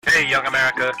Hey, young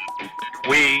America,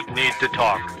 we need to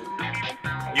talk.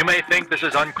 You may think this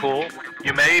is uncool.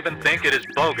 You may even think it is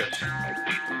bogus.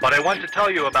 But I want to tell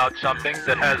you about something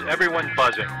that has everyone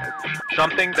buzzing.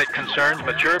 Something that concerns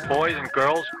mature boys and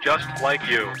girls just like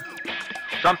you.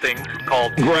 Something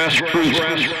called grassroots.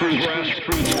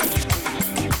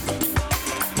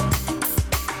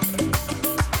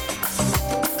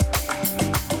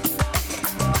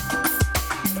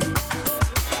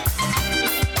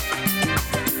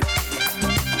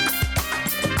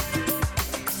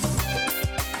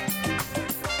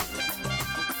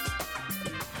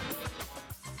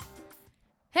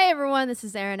 Hey everyone, this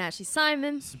is Aaron Ashley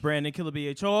Simon. This is Brandon Killer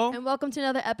BHO. And welcome to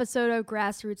another episode of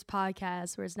Grassroots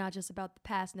Podcast, where it's not just about the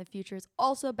past and the future, it's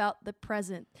also about the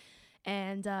present.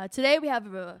 And today we have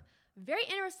very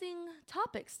interesting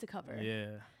topics to cover.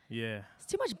 Yeah. It's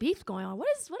too much beef going on. What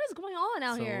is going on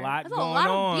out here? There's a lot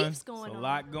of beefs going on. There's a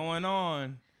lot going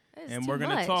on. And we're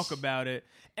going to talk about it.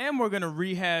 And we're going to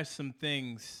rehash some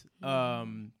things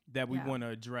that we want to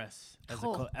address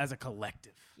as a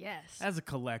collective. Yes. As a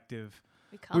collective.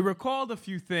 We recalled a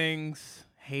few things.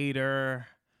 Hater,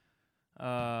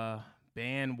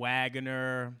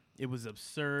 bandwagoner. It was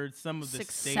absurd. Some of the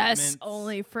statements. Success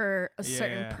only for a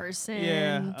certain person.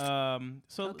 Yeah.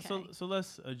 So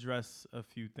let's address a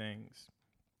few things.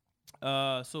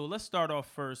 So let's start off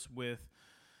first with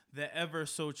the ever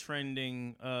so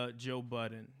trending Joe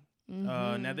Budden.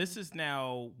 Now this is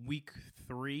now week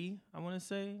 3, I want to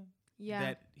say. Yeah.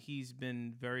 That he's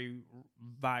been very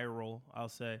viral, I'll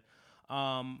say.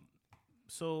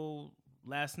 So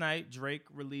last night, Drake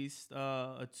released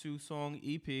a 2-song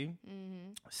EP,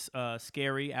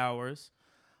 Scary Hours,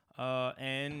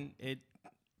 and it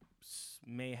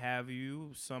may have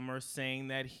you. Some are saying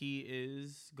that he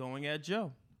is going at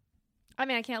Joe. I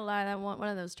mean, I can't lie. That one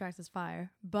of those tracks is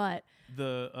fire, but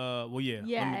Let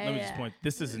me just point.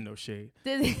 This isn't no shade.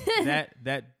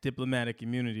 that Diplomatic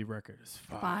Immunity record is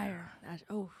fire.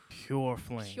 Pure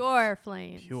flames. Pure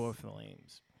flames. Pure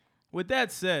flames. With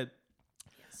that said,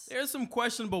 there's some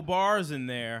questionable bars in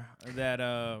there that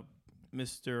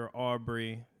Mr.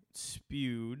 Aubrey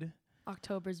spewed.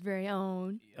 October's very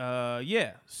own.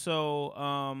 Yeah. So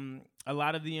a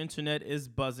lot of the internet is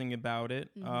buzzing about it.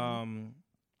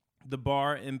 The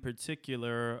bar in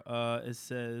particular, it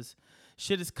says,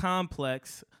 shit is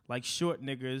complex like short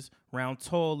niggas round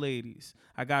tall ladies.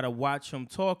 I gotta watch who I'm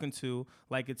talking to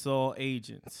like it's all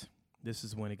agents. This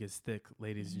is when it gets thick,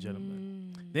 ladies and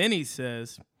gentlemen. Then he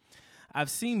says,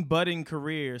 I've seen budding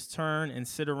careers turn and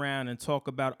sit around and talk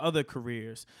about other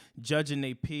careers, judging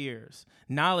their peers.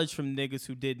 Knowledge from niggas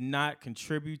who did not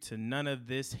contribute to none of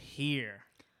this here.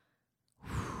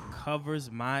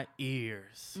 Covers my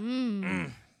ears.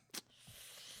 Damn.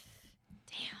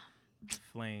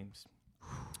 Flames.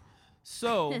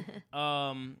 So,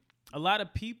 a lot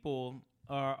of people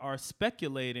are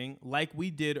speculating, like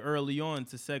we did early on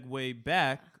to segue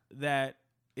back, that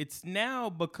it's now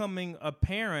becoming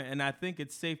apparent, and I think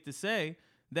it's safe to say,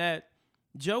 that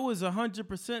Joe is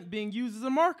 100% being used as a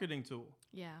marketing tool.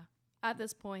 Yeah. At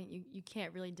this point, you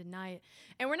can't really deny it.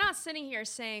 And we're not sitting here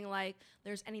saying, like,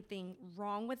 there's anything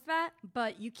wrong with that,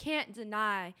 but you can't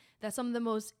deny that some of the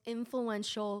most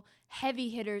influential heavy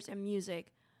hitters in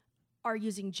music are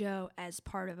using Joe as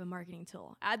part of a marketing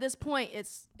tool. At this point,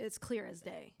 it's clear as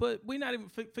day. But we not even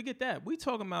forget that. We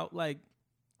talking about like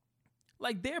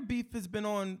their beef has been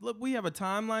on. Look, we have a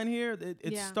timeline here.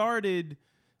 It started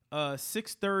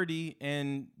 6:30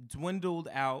 and dwindled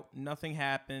out. Nothing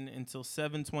happened until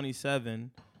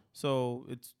 7:27. So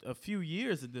it's a few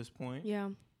years at this point. Yeah.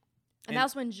 And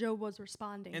that's when Joe was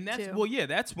responding. And that's too.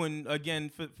 That's when, again,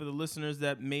 for the listeners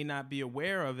that may not be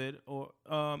aware of it, or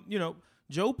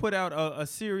Joe put out a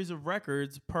series of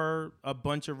records per a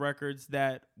bunch of records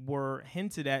that were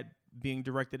hinted at being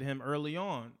directed at him early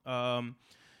on.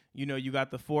 You got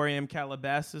the 4 a.m.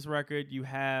 Calabasas record. You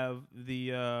have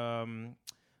the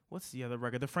what's the other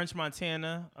record? The French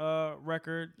Montana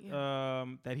record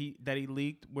that he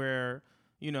leaked, where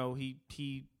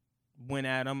he went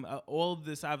at him. All of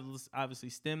this obviously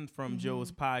stemmed from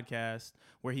Joe's podcast,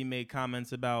 where he made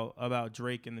comments about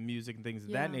Drake and the music and things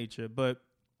of that nature. But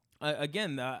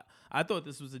again, I thought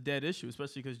this was a dead issue,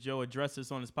 especially because Joe addressed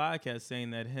this on his podcast, saying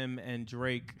that him and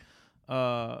Drake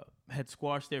had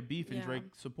squashed their beef, and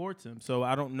Drake supports him. So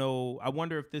I don't know. I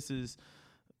wonder if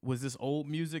was this old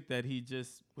music that he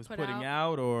just was putting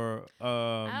out, or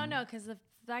I don't know, because the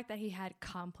fact that he had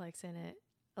Complex in it,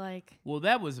 like, well,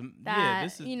 that was that,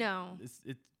 this is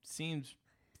it seems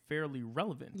fairly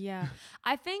relevant. Yeah,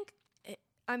 I think.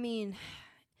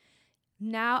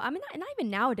 Not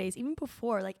even nowadays, even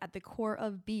before, like, at the core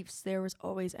of beefs, there was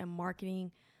always a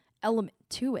marketing element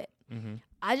to it. Mm-hmm.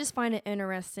 I just find it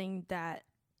interesting that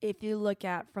if you look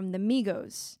at from the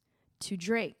Migos to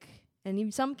Drake,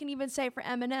 and some can even say for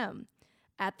Eminem,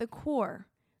 at the core,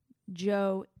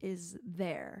 Joe is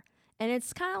there. And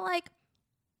it's kind of like,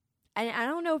 I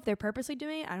don't know if they're purposely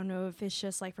doing it. I don't know if it's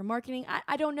just like for marketing.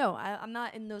 I don't know. I'm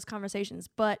not in those conversations.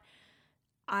 But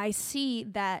I see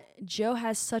that Joe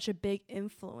has such a big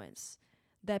influence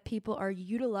that people are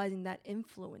utilizing that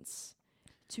influence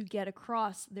to get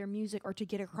across their music or to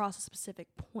get across a specific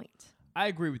point. I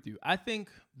agree with you. I think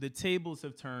the tables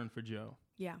have turned for Joe.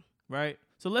 Yeah. Right?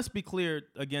 So let's be clear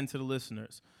again to the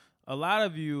listeners. A lot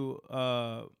of you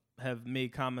have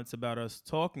made comments about us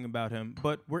talking about him,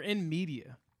 but we're in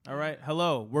media. All right?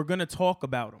 Hello. We're going to talk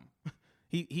about him.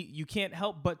 You can't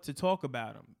help but to talk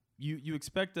about him. You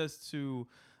expect us to,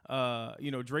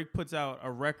 Drake puts out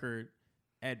a record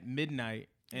at midnight,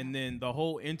 and then the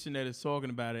whole internet is talking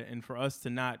about it, and for us to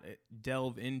not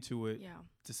delve into it,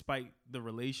 despite the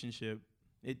relationship,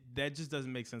 that just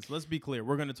doesn't make sense. Let's be clear.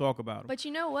 We're going to talk about him. But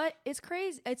you know what? It's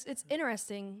crazy. It's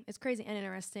interesting. It's crazy and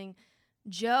interesting.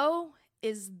 Joe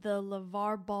is the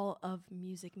LeVar Ball of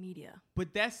music media.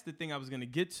 But that's the thing I was going to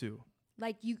get to.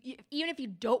 Like, you even if you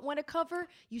don't want to cover,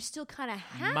 you still kind of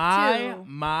have to.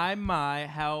 My,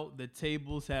 how the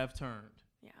tables have turned.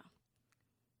 Yeah.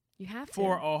 You have to.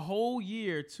 For a whole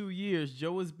year, 2 years,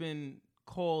 Joe has been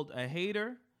called a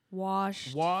hater.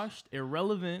 Washed,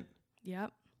 irrelevant.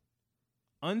 Yep.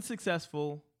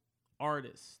 Unsuccessful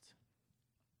artist.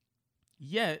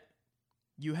 Yet,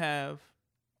 you have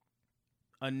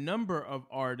a number of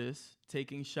artists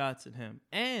taking shots at him.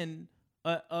 And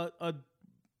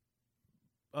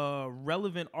a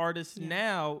relevant artist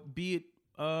now, be it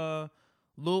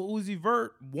Lil Uzi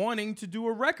Vert, wanting to do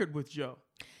a record with Joe.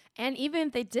 And even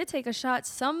if they did take a shot,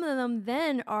 some of them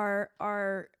then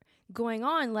are going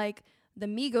on, like the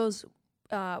Migos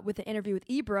with the interview with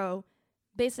Ebro,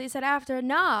 basically said after,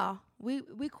 nah, we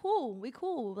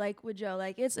cool, like with Joe,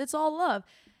 like it's all love.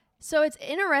 So it's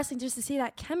interesting just to see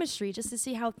that chemistry, just to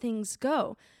see how things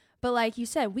go. But like you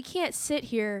said, we can't sit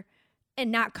here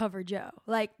and not cover Joe.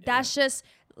 Like that's just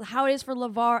how it is for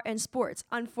LeVar and sports.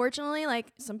 Unfortunately,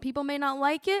 like some people may not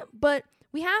like it, but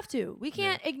we have to. We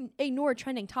can't ignore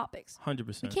trending topics.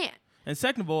 100%. We can't. And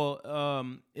second of all,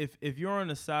 if you're on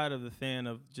the side of the fan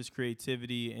of just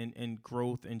creativity and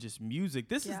growth and just music,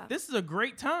 this is a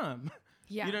great time.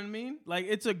 Yeah. You know what I mean? Like,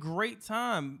 it's a great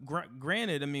time.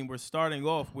 Granted, I mean, we're starting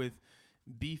off with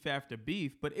beef after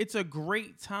beef, but it's a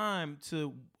great time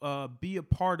to be a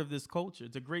part of this culture.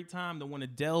 It's a great time to want to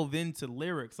delve into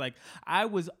lyrics. Like, I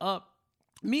was up.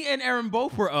 Me and Aaron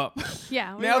both were up.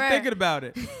 Yeah. Now thinking about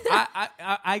it,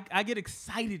 I get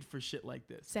excited for shit like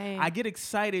this. Same. I get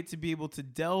excited to be able to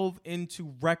delve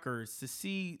into records, to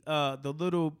see the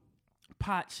little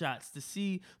pot shots, to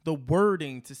see the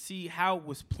wording, to see how it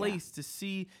was placed, to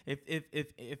see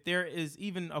if there is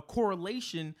even a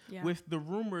correlation with the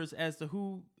rumors as to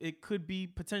who it could be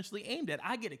potentially aimed at.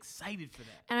 I get excited for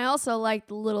that. And I also like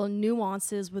the little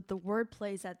nuances with the word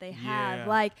plays that they have.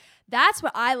 Like, that's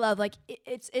what I love. Like,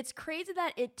 it's crazy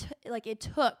that it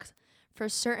took for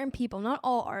certain people, not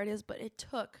all artists, but it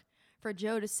took for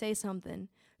Joe to say something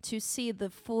to see the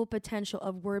full potential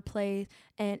of wordplay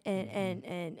and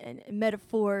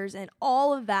metaphors and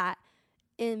all of that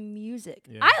in music.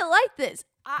 Yeah. I like this.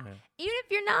 Even if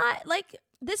you're not, like,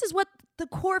 this is what the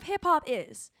core of hip-hop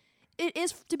is. It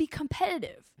is to be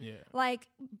competitive. Yeah. Like,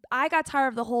 I got tired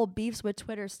of the whole beefs with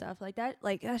Twitter stuff. Like, that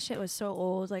shit was so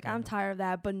old. Like, I'm tired of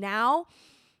that. But now,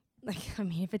 like, I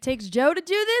mean, if it takes Joe to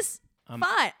do this,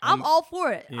 fine. I'm all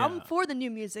for it. Yeah. I'm for the new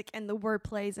music and the word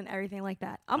plays and everything like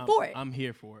that. I'm for it. I'm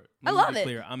here for it. I love it.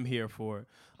 Clear, I'm here for it.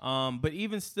 But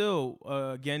even still,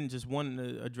 again, just wanting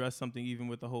to address something even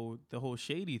with the whole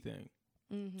shady thing.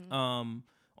 Mm-hmm.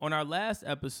 On our last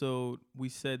episode, we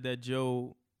said that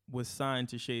Joe was signed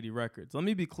to Shady Records. Let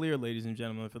me be clear, ladies and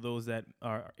gentlemen, for those that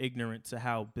are ignorant to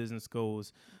how business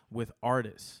goes with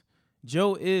artists.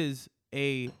 Joe is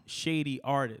a shady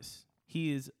artist.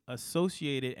 He is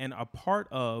associated and a part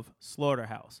of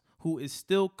Slaughterhouse, who is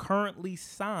still currently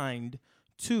signed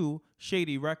to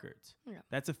Shady Records. Yeah.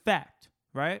 That's a fact,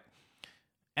 right?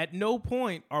 At no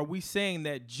point are we saying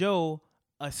that Joe,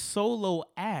 a solo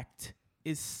act,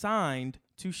 is signed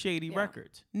to Shady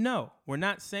Records. No, we're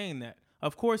not saying that.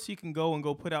 Of course, he can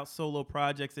go put out solo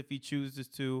projects if he chooses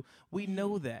to. We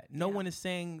know that. No one is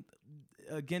saying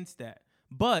against that.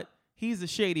 But he's a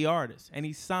shady artist, and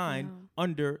he's signed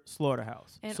under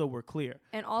Slaughterhouse, so we're clear.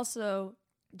 And also,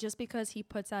 just because he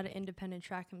puts out an independent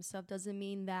track himself doesn't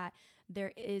mean that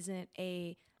there isn't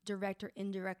a direct or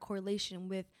indirect correlation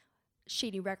with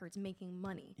Shady Records making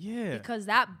money. Yeah. Because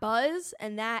that buzz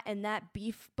and that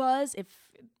beef buzz, if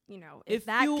It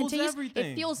that fuels continues, everything.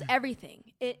 it fuels everything.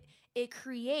 It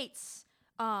creates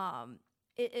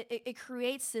it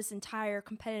creates this entire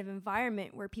competitive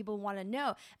environment where people want to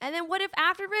know. And then what if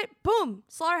after it, boom,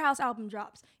 Slaughterhouse album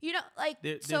drops?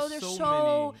 There's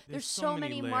so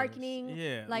many layers. marketing.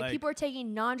 Yeah, like people are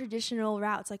taking non-traditional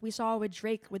routes, like we saw with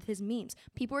Drake with his memes.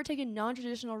 People are taking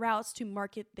non-traditional routes to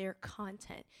market their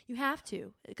content. You have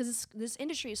to, because this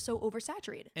industry is so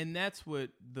oversaturated. And that's what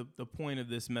the point of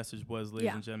this message was,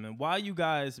 ladies and gentlemen. While you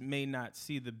guys may not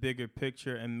see the bigger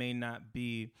picture and may not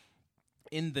be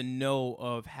in the know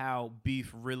of how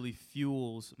beef really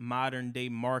fuels modern day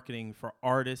marketing for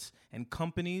artists and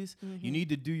companies, you need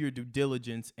to do your due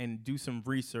diligence and do some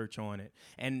research on it.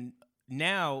 And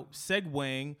now,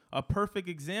 segueing, a perfect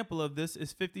example of this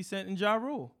is 50 Cent and Ja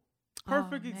Rule.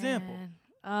 Perfect example.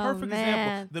 Perfect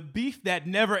example. The beef that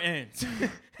never ends.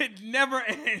 It never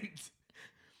ends.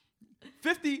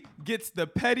 50 gets the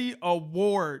petty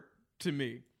award to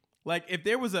me. Like, if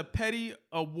there was a petty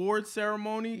award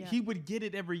ceremony, he would get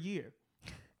it every year.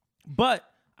 But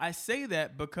I say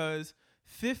that because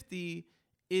 50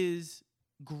 is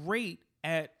great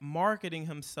at marketing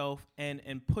himself and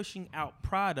pushing out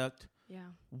product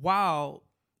while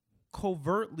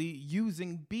covertly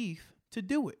using beef to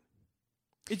do it.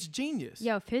 It's genius.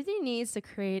 Yo, 50 needs to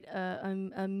create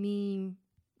a meme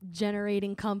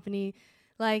generating company.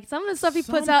 Like, some of the stuff he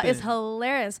puts out is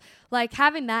hilarious. Like,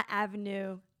 having that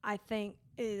avenue, I think,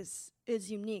 is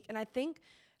unique. And I think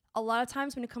a lot of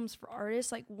times when it comes for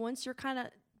artists, like, once you're kind of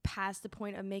past the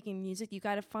point of making music, you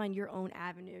got to find your own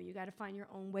avenue. You got to find your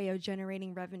own way of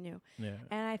generating revenue. Yeah.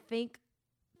 And I think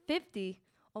 50,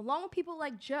 along with people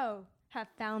like Joe, have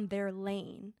found their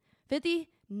lane. 50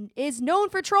 is known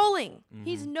for trolling.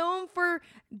 He's known for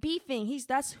beefing.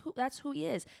 That's who he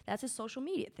is. That's his social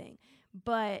media thing.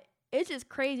 But it's just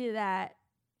crazy that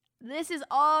this is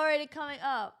already coming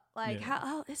up. Like, how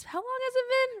long has it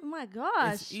been? Oh my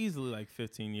gosh. It's easily like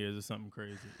 15 years or something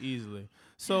crazy. Easily.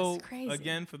 So,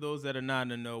 again, for those that are not in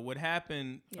the know, what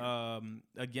happened,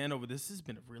 again, over this has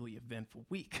been a really eventful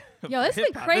week. Yo, it's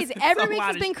been crazy. Every week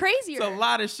has been crazier. It's a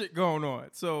lot of shit going on.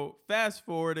 So, fast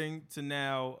forwarding to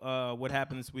now, what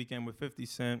happened this weekend with 50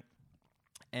 Cent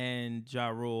and Ja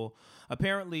Rule.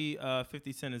 Apparently,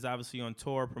 50 Cent is obviously on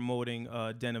tour promoting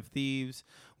Den of Thieves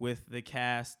with the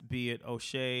cast, be it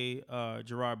O'Shea,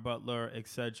 Gerard Butler,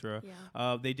 etc.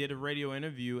 Yeah. They did a radio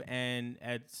interview, and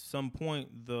at some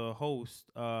point, the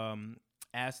host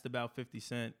asked about 50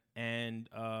 Cent, and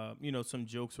some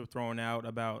jokes were thrown out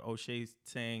about O'Shea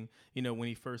saying, when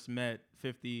he first met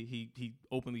 50, he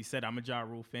openly said, "I'm a Ja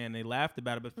Rule fan." They laughed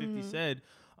about it, but 50 said,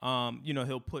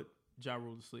 he'll put Ja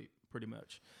Rule to sleep, pretty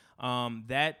much.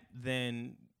 That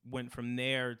then went from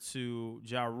there to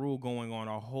Ja Rule going on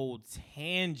a whole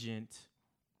tangent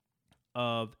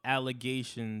of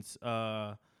allegations,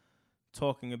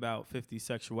 talking about 50's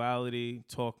sexuality,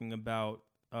 talking about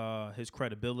his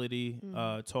credibility,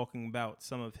 talking about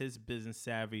some of his business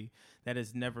savvy that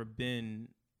has never been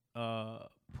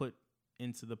put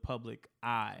into the public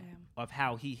eye of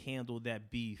how he handled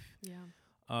that beef.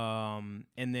 And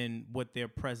then what their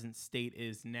present state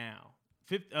is now.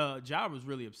 Ja was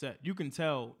really upset. You can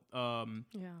tell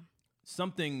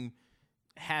something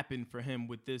happened for him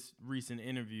with this recent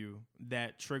interview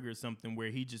that triggered something where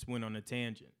he just went on a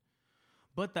tangent.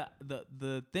 But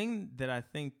the thing that I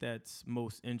think that's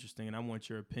most interesting, and I want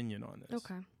your opinion on this.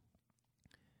 Okay.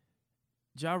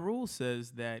 Ja Rule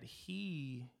says that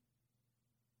he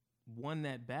won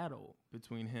that battle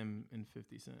between him and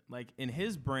 50 Cent. Like, in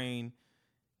his brain,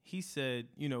 he said,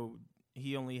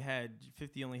 50 only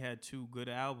had 2 good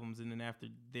albums, and then after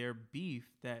their beef,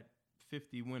 that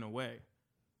 50 went away,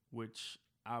 which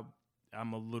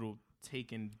I'm a little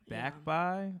taken back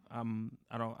by. I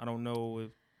don't know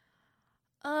if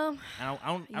I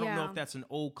don't know if that's an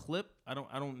old clip. I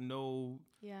don't know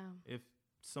if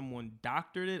someone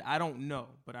doctored it. I don't know,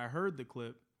 but I heard the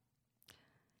clip,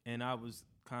 and I was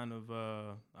kind of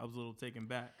I was a little taken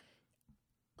back.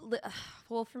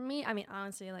 Well, for me, I mean,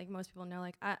 honestly, like most people know,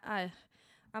 like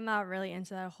I'm not really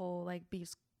into that whole like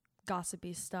beef,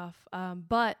 gossipy stuff.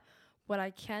 But what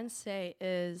I can say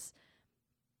is,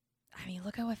 I mean,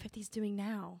 look at what 50's doing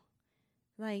now.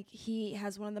 Like, he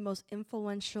has one of the most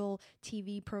influential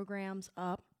TV programs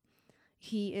up.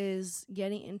 He is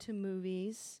getting into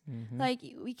movies. Like,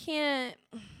 we can't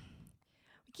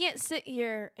sit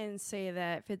here and say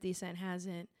that 50 Cent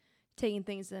hasn't taken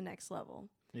things to the next level.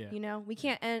 Yeah. We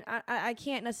can't, and I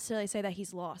can't necessarily say that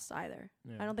he's lost either.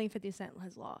 I don't think 50 Cent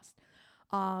has lost.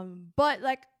 But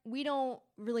like, we don't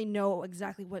really know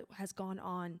exactly what has gone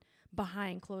on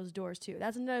behind closed doors too.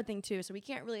 That's another thing too. So we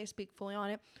can't really speak fully on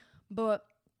it. But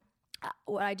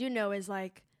what I do know is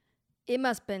like it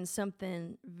must have been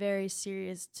something very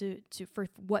serious for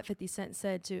what 50 Cent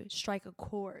said to strike a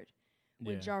chord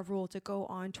with Ja Rule to go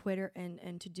on Twitter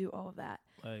and to do all of that.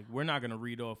 Like we're not gonna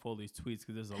read off all these tweets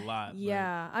because there's a lot.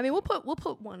 Yeah, I mean we'll put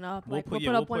one up. We'll put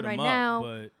up one right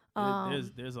now.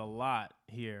 But there's a lot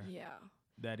here. Yeah.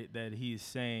 That he's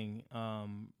saying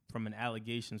from an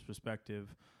allegations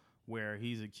perspective, where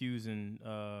he's accusing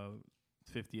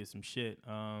 50 of some shit.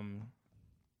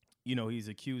 He's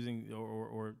accusing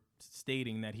or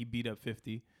stating that he beat up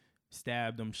 50,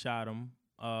 stabbed him, shot him.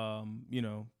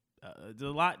 There's a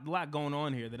lot going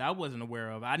on here that I wasn't aware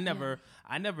of. I never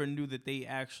knew that they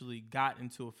actually got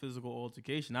into a physical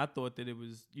altercation. I thought that it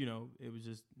was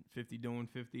just 50 doing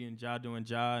 50 and Ja doing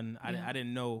Ja, and I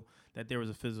didn't know that there was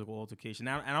a physical altercation.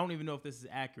 Now, I don't even know if this is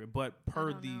accurate, but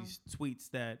per these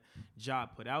tweets that Ja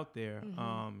put out there,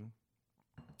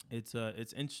 it's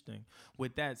interesting.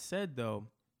 With that said, though,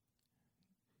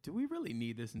 do we really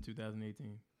need this in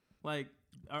 2018? Like,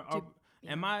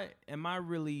 am I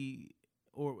really?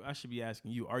 Or I should be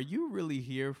asking you, are you really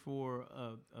here for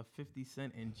a 50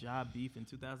 Cent and Ja beef in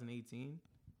 2018?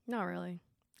 Not really.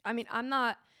 I mean, I'm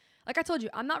not, like I told you,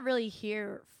 I'm not really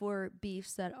here for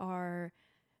beefs that are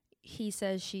he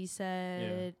says, she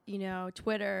said,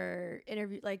 Twitter,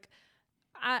 interview. Like,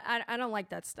 I don't like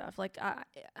that stuff. Like, I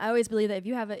always believe that if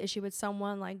you have an issue with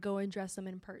someone, like, go address them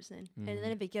in person. And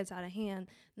then if it gets out of hand,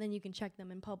 then you can check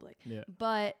them in public. Yeah.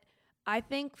 But I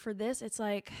think for this, it's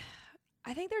like,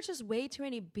 I think there's just way too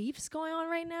many beefs going on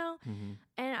right now.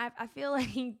 And I feel like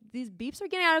these beefs are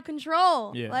getting out of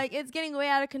control. Yeah. Like, it's getting way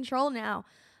out of control now.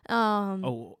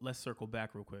 Let's circle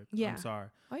back real quick. Yeah. I'm sorry.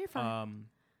 Oh, you're fine.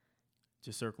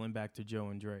 Just circling back to Joe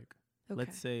and Drake. Okay.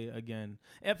 Let's say, again,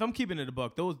 if I'm keeping it a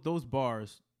buck, those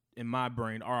bars in my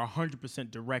brain are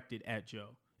 100% directed at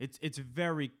Joe. It's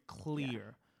very clear.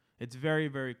 Yeah. It's very,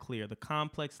 very clear. The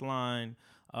complex line,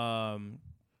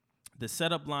 the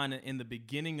setup line in the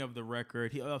beginning of the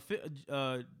record,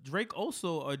 Drake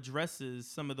also addresses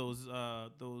some of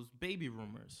those baby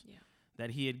rumors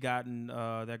that he had gotten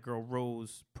that girl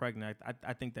Rose pregnant.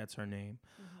 I think that's her name.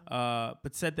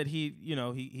 But said that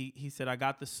he said, I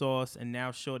got the sauce, and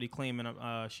now shorty claiming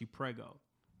she preggo.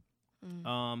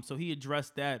 So he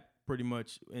addressed that pretty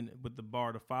much with the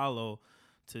bar to follow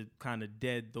to kind of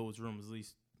dead those rumors, at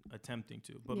least attempting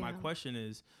to. But my question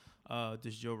is,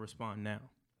 does Joe respond now?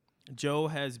 Joe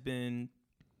has been,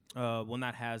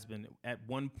 not has been, at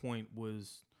one point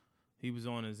he was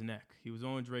on his neck. He was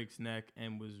on Drake's neck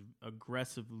and was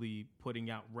aggressively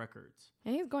putting out records.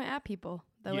 And he was going at people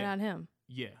that went at him.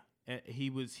 Yeah. He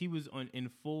was in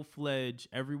full-fledged,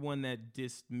 everyone that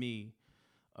dissed me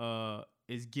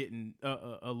is getting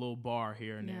a little bar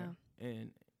here and there.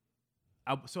 And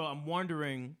so I'm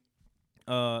wondering,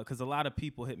 because a lot of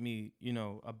people hit me,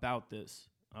 about this.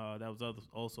 That was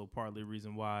also partly the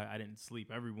reason why I didn't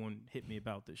sleep. Everyone hit me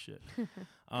about this shit.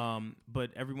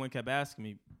 But everyone kept asking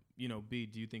me, B,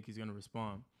 do you think he's gonna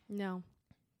respond? No.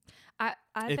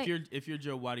 If you're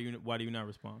Joe, why do you not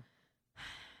respond?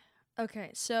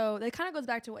 Okay, so that kind of goes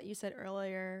back to what you said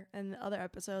earlier in the other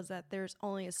episodes, that there's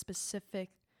only a specific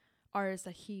artist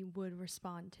that he would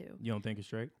respond to. You don't think it's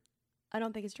Drake? I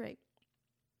don't think it's Drake.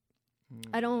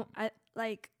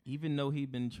 Even though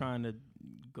he'd been trying to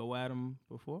go at him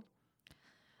before?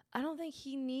 I don't think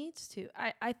he needs to.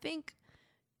 I think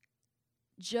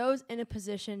Joe's in a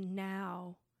position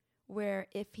now where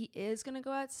if he is going to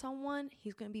go at someone,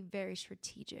 he's going to be very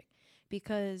strategic,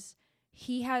 because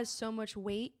he has so much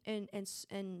weight and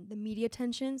the media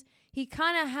tensions. He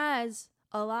kind of has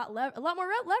a lot more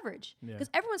leverage, because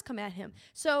everyone's coming at him.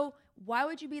 So why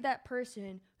would you be that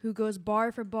person who goes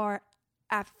bar for bar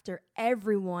after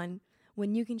everyone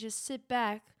when you can just sit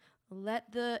back,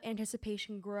 let the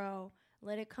anticipation grow,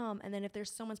 let it come, and then if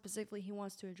there's someone specifically he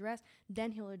wants to address,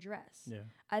 then he'll address. Yeah.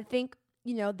 I think,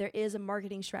 there is a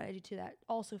marketing strategy to that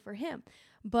also for him.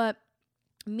 But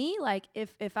me, like,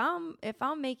 if I'm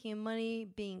making money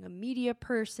being a media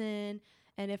person,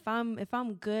 and if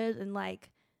I'm good, and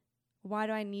like, why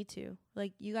do I need to?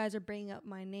 Like, you guys are bringing up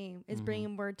my name. It's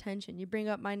bringing more attention. You bring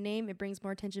up my name, it brings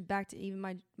more attention back to even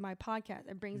my podcast.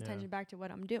 It brings attention back to what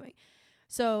I'm doing.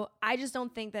 So I just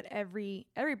don't think that every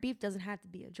beef doesn't have to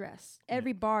be addressed.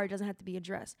 Every bar doesn't have to be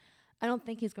addressed. I don't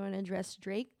think he's going to address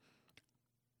Drake.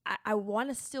 I want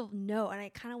to still know, and I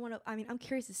kind of want to, I'm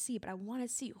curious to see, but I want to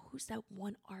see who's that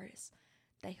one artist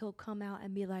that he'll come out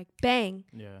and be like, bang,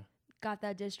 got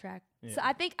that diss track. Yeah. So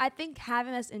I think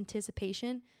having this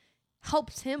anticipation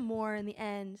helps him more in the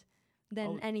end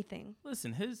than anything.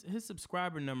 Listen, his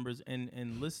subscriber numbers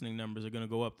and listening numbers are going to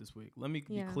go up this week. Let me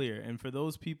be clear. And for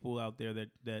those people out there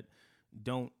that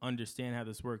don't understand how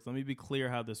this works, let me be clear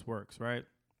how this works, right?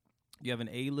 You have an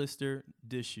A-lister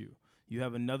dish you. You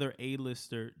have another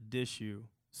A-lister dish you,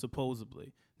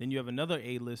 supposedly. Then you have another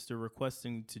A-lister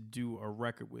requesting to do a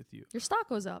record with you. Your stock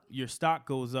goes up. Your stock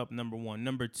goes up, number one.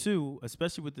 Number two,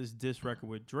 especially with this diss record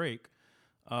with Drake,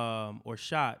 or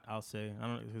shot, I'll say. I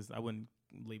don't know, because I wouldn't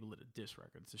label it a diss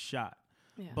record. It's a shot.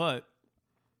 Yeah. But,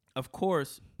 of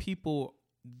course, people,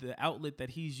 the outlet that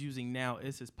he's using now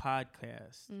is his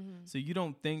podcast. Mm-hmm. So you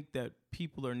don't think that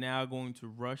people are now going to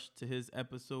rush to his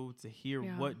episode to hear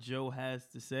what Joe has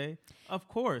to say? Of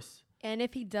course. And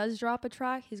if he does drop a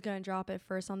track, he's going to drop it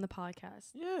first on the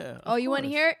podcast. Yeah. Oh, you want to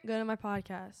hear it? Go to my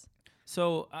podcast.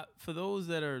 So for those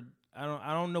that are,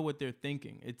 I don't know what they're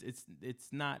thinking. It's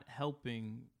not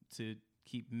helping to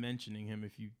keep mentioning him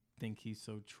if you think he's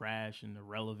so trash and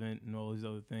irrelevant and all these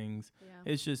other things.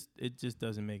 Yeah. It just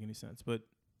doesn't make any sense. But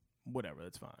whatever,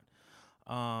 that's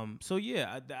fine. So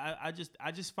yeah, I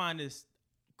just find this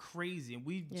crazy, and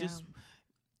we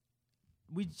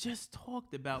just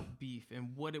talked about beef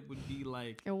and what it would be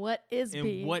like. And what is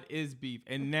beef.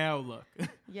 And now look.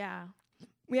 Yeah.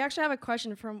 We actually have a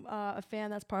question from a fan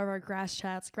that's part of our Grass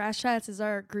Chats. Grass Chats is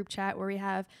our group chat where we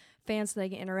have fans so they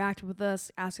can interact with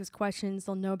us, ask us questions.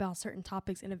 They'll know about certain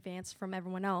topics in advance from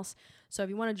everyone else. So if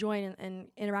you want to join and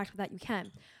interact with that, you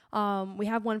can. We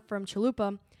have one from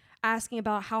Chalupa asking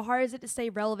about how hard is it to stay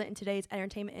relevant in today's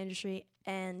entertainment industry,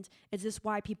 and is this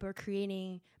why people are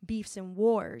creating beefs and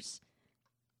wars?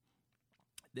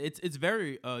 It's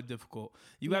very difficult.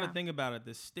 You got to think about it.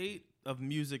 The state of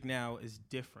music now is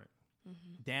different.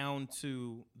 Mm-hmm. Down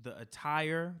to the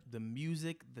attire, the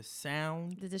music, the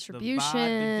sound, the distribution,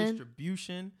 the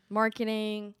distribution,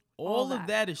 marketing, all of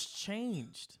that is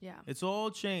changed. Yeah, it's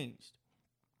all changed.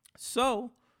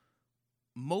 So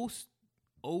most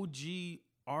OG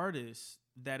artists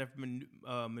that have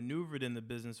maneuvered in the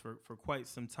business for quite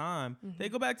some time, they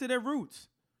go back to their roots.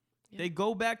 Yeah. They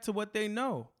go back to what they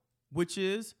know, which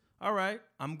is, all right,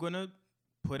 I'm going to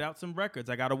put out some records.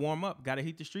 I got to warm up, got to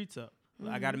heat the streets up.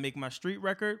 I got to make my street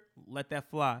record, let that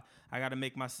fly. I got to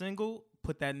make my single,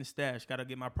 put that in the stash. Got to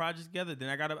get my projects together. Then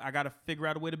I got to figure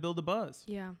out a way to build a buzz.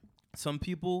 Yeah. Some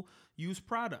people use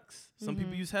products. Some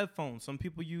people use headphones. Some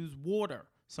people use water.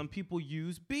 Some people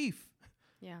use beef.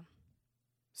 Yeah.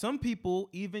 Some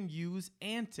people even use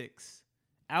antics,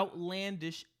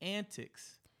 outlandish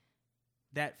antics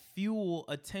that fuel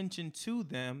attention to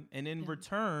them. And in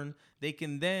return, they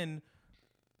can then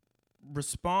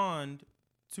respond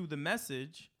to the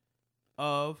message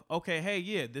of, okay, hey,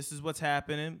 yeah, this is what's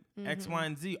happening, X, Y,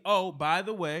 and Z. Oh, by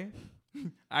the way,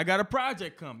 I got a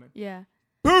project coming. Yeah.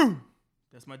 Boom!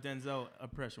 That's my Denzel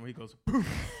impression where he goes, boom.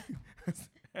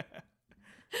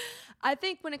 I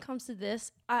think when it comes to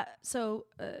this,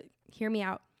 hear me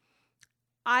out.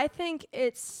 I think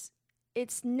it's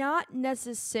not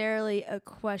necessarily a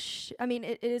question. I mean,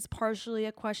 it is partially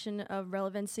a question of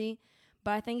relevancy,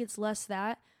 but I think it's less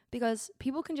that. Because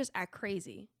people can just act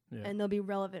crazy and they'll be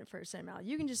relevant for a certain amount.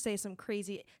 You can just say some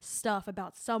crazy stuff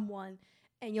about someone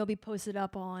and you'll be posted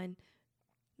up on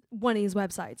one of these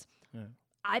websites. Yeah.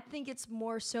 I think it's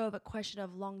more so of a question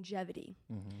of longevity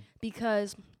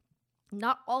because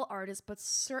not all artists, but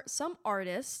some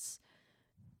artists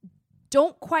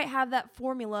don't quite have that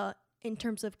formula in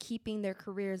terms of keeping their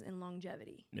careers in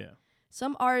longevity. Yeah.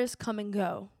 Some artists come and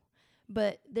go.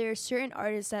 But there are certain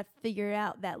artists that figure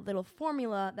out that little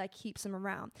formula that keeps them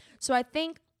around. So I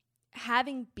think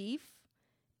having beef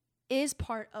is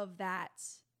part of that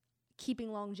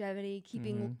keeping longevity,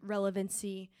 keeping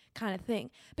relevancy kind of thing.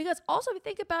 Because also if you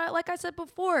think about it, like I said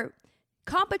before,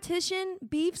 competition,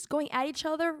 beefs, going at each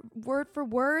other, word for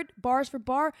word, bars for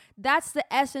bar, that's the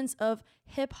essence of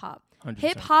hip-hop. 100%.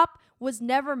 Hip-hop was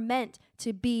never meant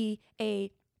to be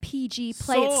a PG,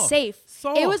 play it safe.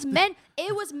 It was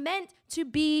meant to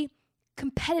be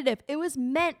competitive. It was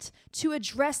meant to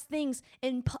address things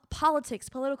in politics,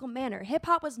 political manner. Hip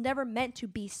hop was never meant to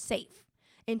be safe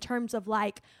in terms of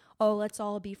like, oh, let's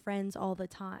all be friends all the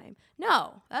time.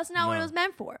 No, that's not what it was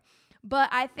meant for. But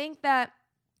I think that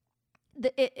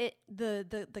the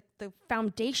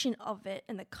foundation of it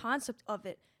and the concept of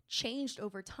it changed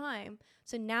over time.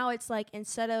 So now it's like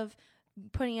instead of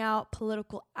putting out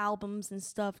political albums and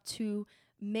stuff to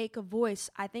make a voice,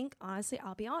 I think, honestly,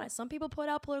 I'll be honest, some people put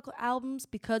out political albums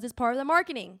because it's part of the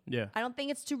marketing. Yeah. I don't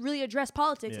think it's to really address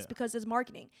politics. It's because it's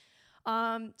marketing.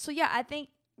 So yeah, I think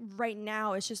right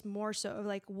now it's just more so of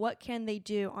like, what can they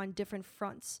do on different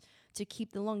fronts to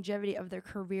keep the longevity of their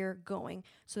career going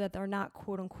so that they're not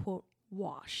quote unquote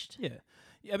washed.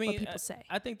 I mean, what people say.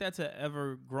 I think that's an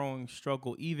ever-growing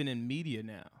struggle, even in media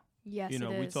now. Yes, You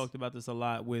know, it we is. talked about this a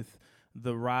lot with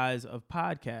the rise of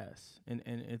podcasts, and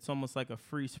it's almost like a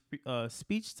free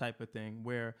speech type of thing,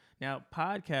 where now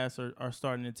podcasts are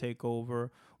starting to take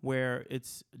over, where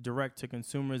it's direct to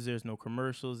consumers. There's no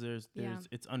commercials.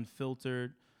 It's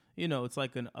unfiltered. You know, it's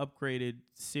like an upgraded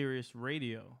Sirius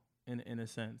Radio in a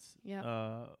sense.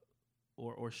 Yeah.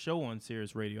 Or show on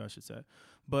Sirius Radio, I should say.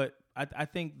 But I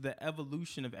think the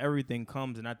evolution of everything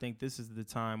comes, and I think this is the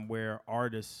time where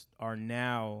artists are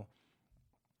now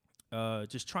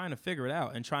just trying to figure it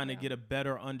out and trying to get a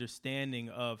better understanding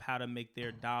of how to make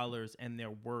their dollars and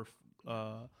their worth,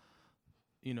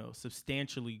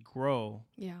 substantially grow.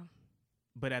 Yeah.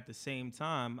 But at the same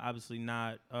time, obviously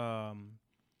not,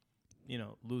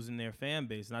 losing their fan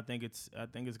base. And I think it's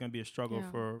going to be a struggle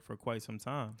for quite some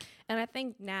time. And I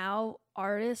think now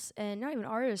artists, and not even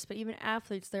artists, but even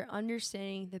athletes, they're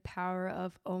understanding the power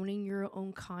of owning your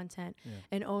own content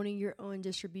and owning your own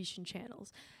distribution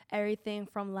channels. Everything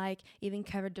from like even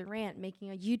Kevin Durant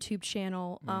making a YouTube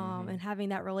channel and having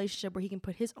that relationship where he can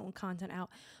put his own content out.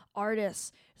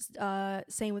 Artists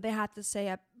saying what they have to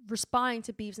say, responding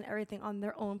to beefs and everything on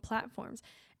their own platforms.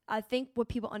 I think what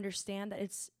people understand that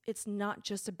it's not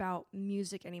just about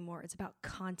music anymore. It's about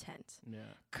content. Yeah.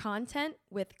 Content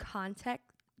with context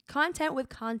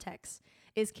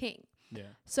is king. Yeah.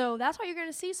 So that's why you're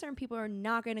going to see certain people are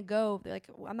not going to go. They're like,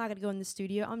 I'm not going to go in the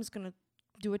studio. I'm just going to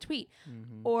do a tweet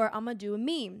or I'm going to do a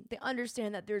meme. They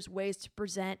understand that there's ways to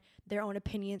present their own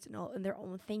opinions and their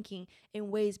own thinking in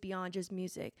ways beyond just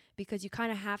music, because you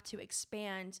kind of have to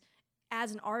expand.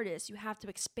 As an artist, you have to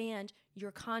expand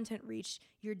your content reach,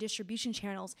 your distribution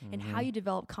channels, and how you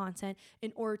develop content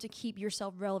in order to keep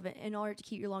yourself relevant, in order to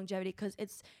keep your longevity. Because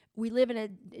we live in a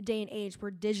day and age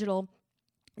where the digital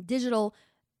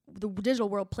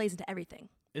world plays into everything.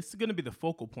 It's going to be the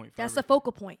focal point. That's the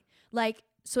focal point. Like,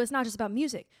 so it's not just about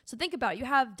music. So think about it.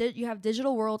 You have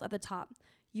digital world at the top.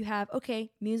 You have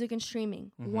music and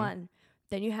streaming. One.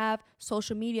 Then you have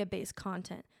social media based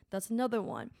content. That's another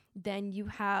one. Then you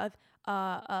have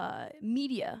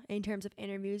media in terms of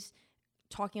interviews,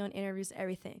 talking on interviews,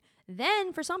 everything.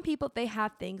 Then for some people, they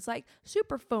have things like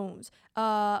super phones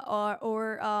or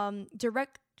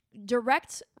direct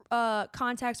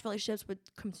contacts, relationships with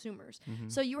consumers.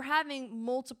 So you're having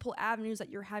multiple avenues that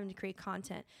you're having to create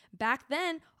content. Back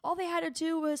then, all they had to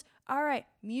do was, all right,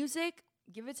 music,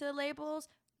 give it to the labels.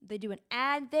 They do an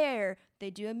ad there. They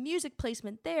do a music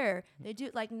placement there. They do,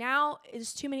 like, now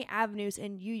it's too many avenues,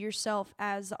 and you yourself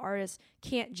as the artist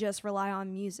can't just rely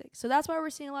on music. So that's why we're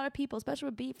seeing a lot of people, especially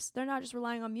with beefs, they're not just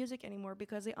relying on music anymore,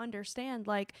 because they understand,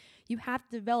 like, you have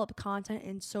to develop content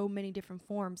in so many different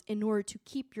forms in order to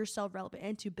keep yourself relevant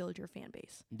and to build your fan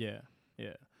base. Yeah.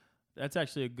 That's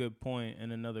actually a good point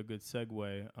and another good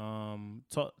segue.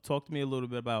 Talk to me a little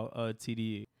bit about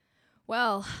TDE.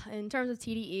 Well, in terms of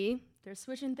TDE, they're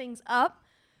switching things up.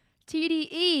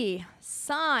 TDE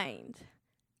signed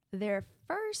their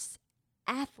first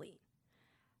athlete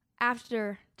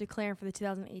after declaring for the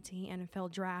 2018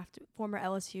 NFL draft. Former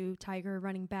LSU Tiger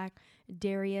running back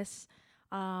Darius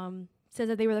says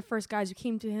that they were the first guys who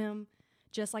came to him,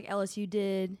 just like LSU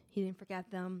did. He didn't forget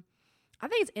them. I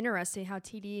think it's interesting how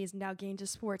TDE is now getting into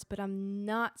sports, but I'm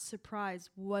not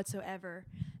surprised whatsoever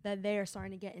that they are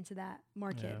starting to get into that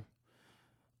market.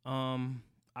 Yeah.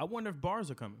 I wonder if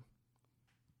bars are coming.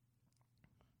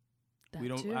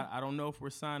 I don't know if we're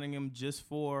signing him just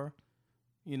for,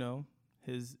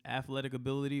 his athletic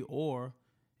ability, or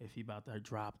if he about to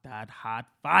drop that hot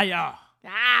fire.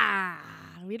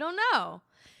 We don't know.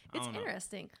 It's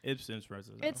interesting. It's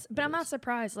interesting. But I'm not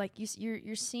surprised. Like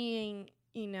you're seeing,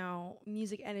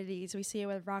 music entities. We see it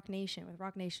with Rock Nation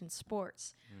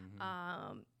Sports.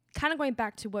 Kind of going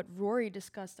back to what Rory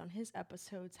discussed on his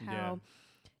episodes, how.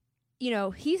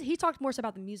 He talked more so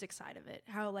about the music side of it,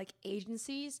 how like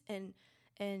agencies and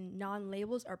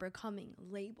non-labels are becoming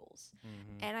labels.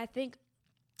 And I think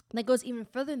that goes even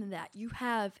further than that. You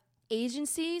have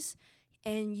agencies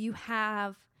and you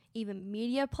have even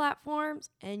media platforms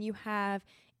and you have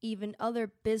even other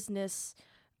business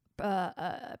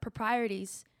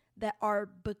proprieties that are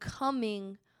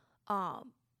becoming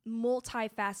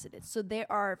multifaceted. So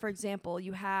there are, for example,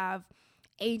 you have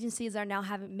agencies are now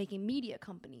making media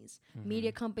companies.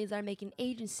 Media companies that are making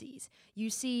agencies. You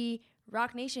see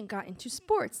Rock Nation got into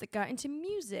sports. They got into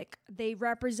music. They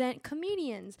represent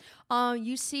comedians.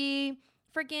 You see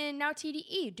freaking now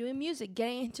TDE doing music,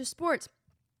 getting into sports.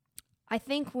 I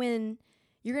think when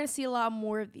you're going to see a lot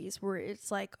more of these where it's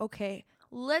like, okay,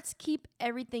 let's keep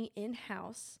everything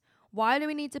in-house. Why do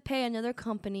we need to pay another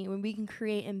company when we can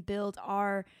create and build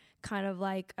our kind of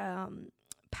like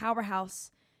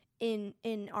powerhouse in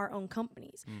our own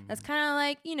companies. That's kind of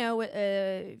like, you know,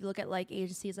 if you look at like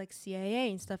agencies like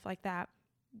CAA and stuff like that,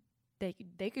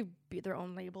 they could be their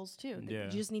own labels too. You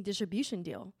just need distribution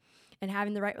deal and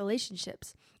having the right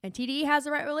relationships. And TDE has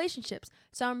the right relationships.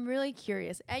 So I'm really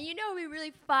curious. And you know, we really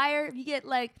fire if you get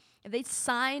like, if they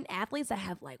sign athletes that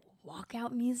have like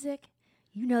walkout music,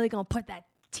 you know they're going to put that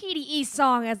TDE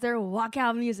song as their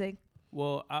walkout music.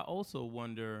 Well, I also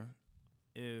wonder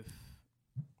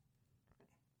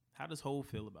how does Hove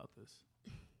feel about this?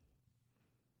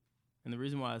 And the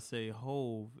reason why I say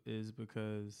Hove is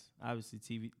because obviously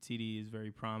TDE is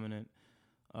very prominent.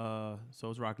 So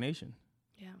is Rock Nation.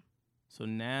 Yeah. So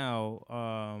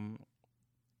now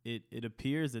it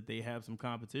appears that they have some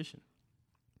competition.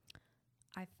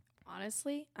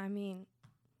 Honestly, I mean,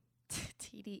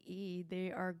 TDE,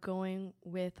 they are going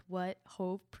with what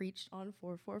Hove preached on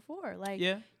 444. Like,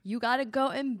 you got to go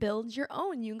and build your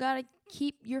own. You got to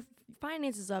keep your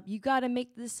finances up. You got to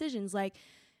make the decisions. Like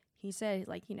he said,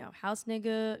 like, you know, house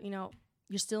nigga, you know,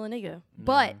 you're still a nigga.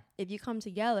 But if you come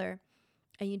together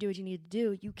and you do what you need to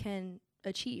do, you can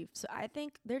achieve. So I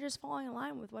think they're just falling in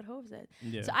line with what Hove said.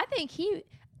 Yeah. So I think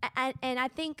I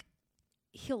think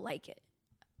he'll like it.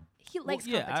 He likes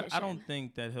competition. I don't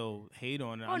think that he'll hate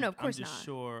on it. Oh, no, of course not. I'm just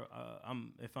sure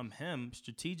if I'm him,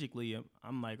 strategically,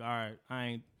 I'm like, all right, I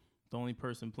ain't the only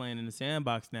person playing in the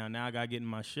sandbox now. Now I got to get in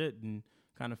my shit and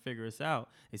kind of figure this out.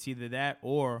 It's either that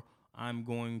or I'm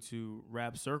going to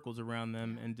wrap circles around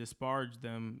them and disparage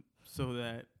them so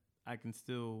that I can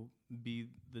still be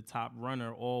the top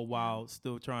runner, all while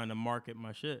still trying to market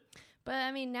my shit. But,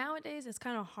 I mean, nowadays it's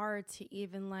kind of hard to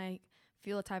even, like,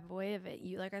 feel a type of way of it.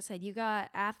 You, like I said, you got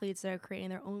athletes that are creating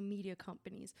their own media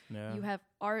companies. Yeah. You have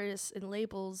artists and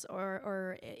labels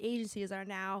or agencies that are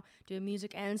now doing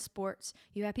music and sports.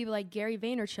 You have people like Gary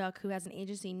Vaynerchuk, who has an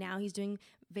agency. Now he's doing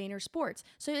Vayner Sports.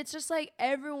 So it's just like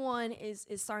everyone is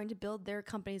starting to build their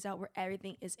companies out where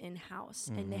everything is in-house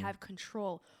and they have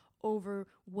control over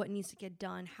what needs to get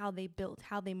done, how they build,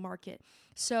 how they market.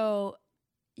 So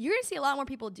you're going to see a lot more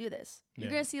people do this.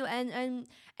 You're going to see, and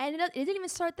it didn't even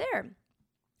start there.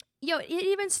 Yo, it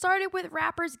even started with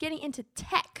rappers getting into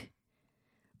tech.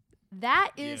 That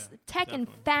is tech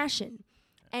definitely. And fashion.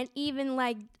 And even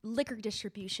like liquor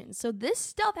distribution. So this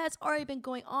stuff has already been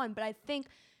going on, but I think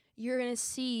you're going to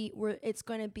see where it's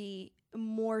going to be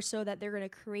more so that they're going to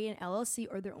create an LLC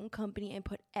or their own company and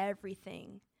put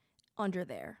everything under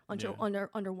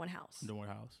one house. Under one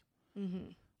house.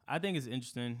 Mm-hmm. I think it's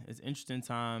interesting. It's interesting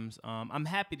times. I'm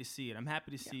happy to see it. I'm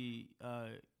happy to see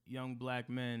young black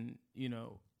men, you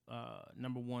know,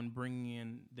 number one, bringing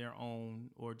in their own,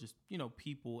 or just, you know,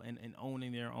 people and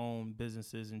owning their own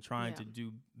businesses and trying to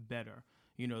do better.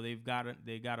 You know, they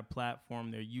got a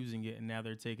platform, they're using it, and now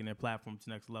they're taking their platform to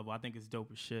the next level. I think it's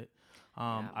dope as shit.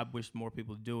 I wish more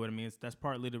people do it. I mean, that's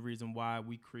partly the reason why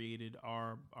we created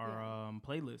our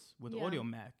playlist with Audio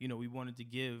Mac. You know, we wanted to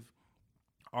give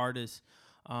artists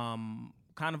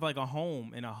kind of like a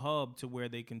home and a hub to where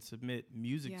they can submit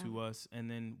music to us,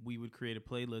 and then we would create a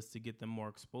playlist to get them more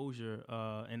exposure.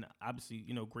 And obviously,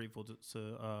 you know, grateful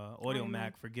to Audio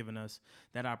Mac for giving us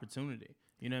that opportunity.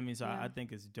 You know what I mean? So I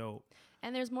think it's dope.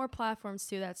 And there's more platforms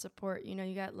too that support. You know,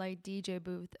 you got like DJ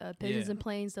Booth, Pigeons and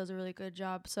Planes does a really good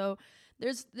job. So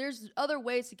there's other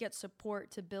ways to get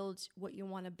support to build what you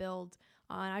want to build.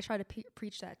 And I try to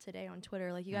preach that today on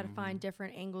Twitter. Like, you got to find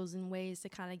different angles and ways to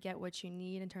kind of get what you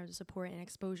need in terms of support and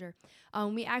exposure.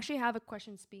 We actually have a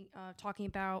question talking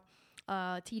about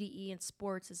TDE and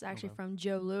sports. It's actually from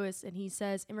Joe Lewis, and he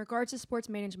says, in regards to sports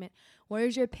management, what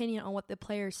is your opinion on what the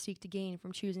players seek to gain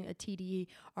from choosing a TDE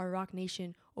or Rock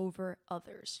Nation over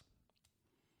others?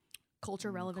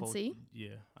 Culture relevancy.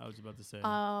 I was about to say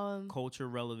culture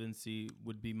relevancy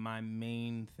would be my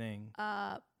main thing.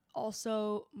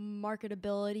 Also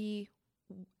marketability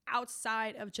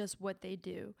outside of just what they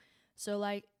do. So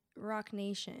like Rock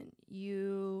Nation,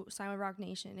 you sign with Rock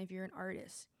Nation if you're an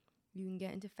artist. You can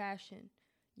get into fashion.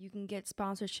 You can get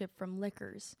sponsorship from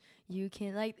liquors. You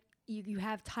can you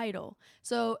have title.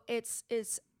 So it's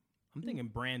I'm thinking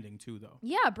branding too though.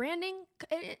 Yeah, branding.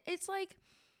 It's like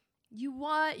you're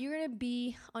going to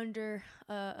be under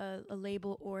a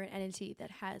label or an entity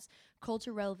that has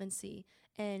culture relevancy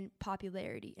and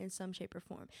popularity in some shape or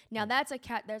form. Now there's a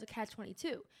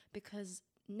catch-22, because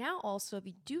now also if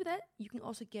you do that, you can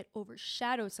also get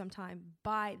overshadowed sometime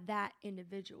by that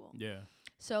individual. Yeah.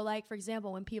 So like, for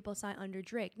example, when people sign under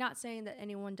Drake, not saying that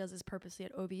anyone does this purposely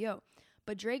at OVO,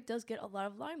 but Drake does get a lot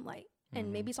of limelight.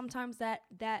 And maybe sometimes that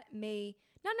may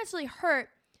not necessarily hurt,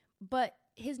 but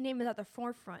his name is at the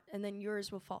forefront, and then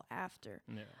yours will fall after.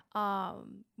 Yeah.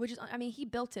 Which is, I mean, he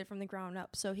built it from the ground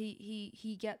up, so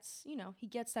he gets, you know, he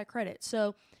gets that credit.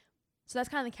 So that's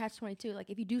kind of the catch-22. Like,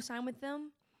 if you do sign with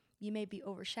them, you may be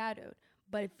overshadowed,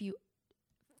 but if you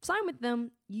sign with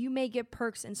them, you may get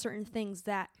perks and certain things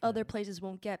that other places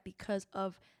won't get because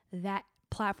of that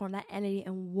platform, that entity,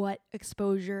 and what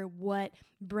exposure, what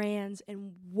brands,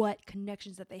 and what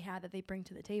connections that they have that they bring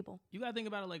to the table. You gotta think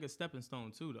about it like a stepping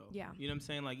stone too, though. Yeah. You know what I'm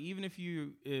saying? Like, even if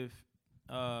you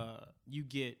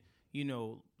get, you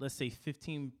know, let's say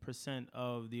 15%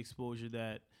 of the exposure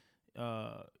that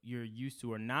you're used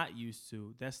to or not used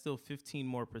to, that's still 15%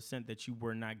 more that you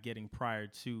were not getting prior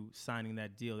to signing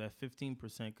that deal. That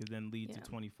 15% could then lead to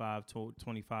 25 to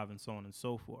 25 and so on and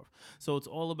so forth. So it's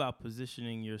all about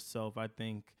positioning yourself, I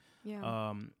think,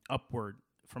 upward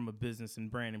from a business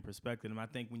and branding perspective. And I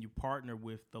think when you partner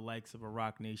with the likes of a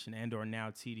Rock Nation and or now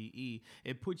TDE,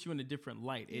 it puts you in a different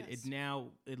light. Yes. It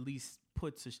now at least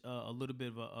puts a little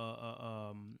bit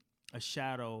of a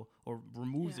shadow, or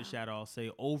removes the shadow, I'll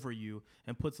say, over you,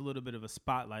 and puts a little bit of a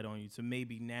spotlight on you. So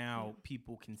maybe now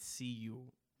people can see you,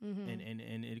 and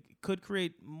it could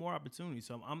create more opportunities.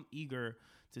 So I'm eager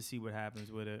to see what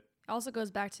happens with it. Also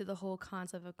goes back to the whole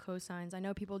concept of cosigns. I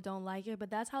know people don't like it, but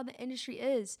that's how the industry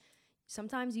is.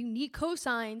 Sometimes you need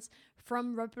cosigns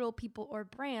from reputable people or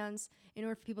brands in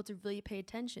order for people to really pay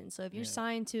attention. So if you're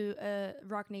signed to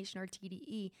Rock Nation or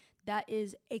TDE, that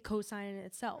is a cosign in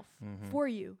itself for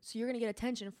you. So you're going to get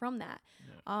attention from that.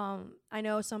 Yeah. I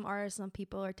know some artists, some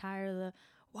people are tired of the,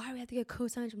 why do we have to get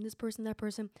cosigns from this person, that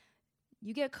person?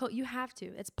 You get you have to.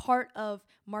 It's part of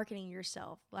marketing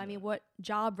yourself. I mean, what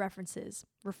job references,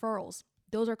 referrals,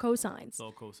 those are cosigns. It's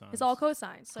all cosigns. It's all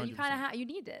cosigns. So 100%. you kind of you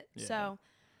need it. Yeah. So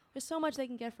there's so much they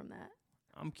can get from that.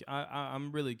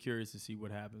 I'm really curious to see what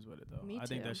happens with it, though. Me too. I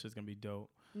think that's just gonna be dope.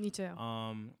 Me too.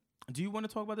 Do you want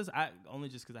to talk about this? Only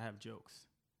just because I have jokes.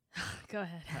 Go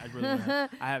ahead. I really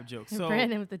I have jokes. So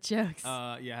Brandon with the jokes.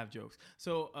 Yeah, I have jokes.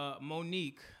 So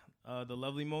Monique, the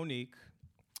lovely Monique,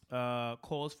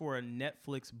 calls for a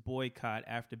Netflix boycott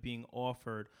after being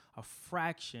offered a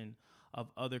fraction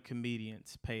of other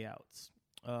comedians' payouts.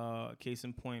 Case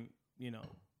in point, you know,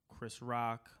 Chris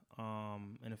Rock,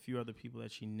 and a few other people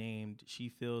that she named. She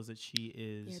feels that she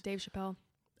is Dave Chappelle.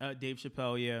 Dave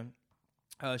Chappelle, yeah.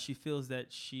 She feels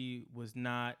that she was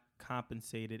not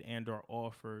compensated and or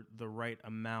offered the right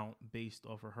amount based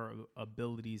off of her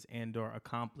abilities and or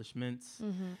accomplishments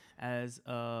as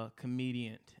a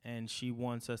comedian, and she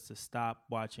wants us to stop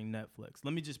watching Netflix.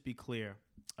 Let me just be clear.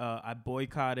 I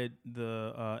boycotted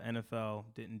the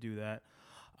NFL, didn't do that.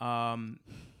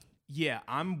 Yeah,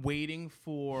 I'm waiting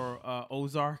for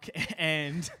Ozark,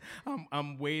 and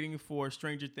I'm waiting for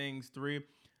Stranger Things 3.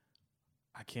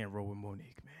 I can't roll with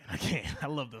Monique, man. I can't. I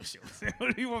love those shows.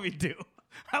 What do you want me to do?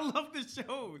 I love the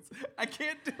shows. I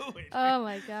can't do it. Oh,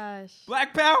 my gosh.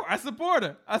 Black Power. I support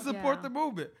her. I support the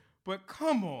movement. But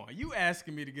come on. You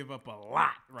asking me to give up a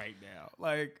lot right now.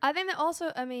 Like, I think that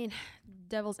also, I mean,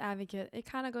 devil's advocate, it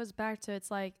kind of goes back to,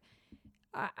 it's like,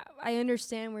 I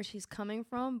understand where she's coming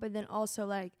from, but then also,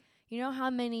 like, you know how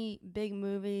many big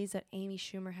movies that Amy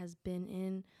Schumer has been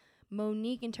in?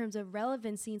 Monique, in terms of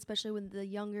relevancy, especially with the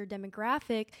younger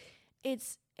demographic,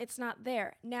 it's not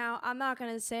there. Now, I'm not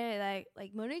gonna say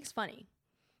like Monique's funny,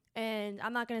 and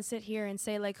I'm not gonna sit here and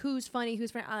say like who's funny.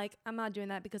 I'm not doing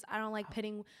that because I don't like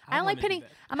pitting. I'm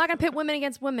not gonna pit women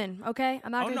against women. Okay,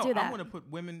 I'm not gonna do that. I want to put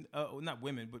women, not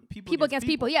women, but people against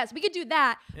people. Yes, we could do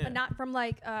that, but not from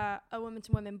like a woman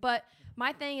to women. But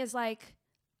my thing is like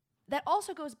that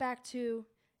also goes back to,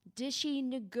 did she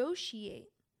negotiate?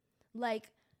 Like,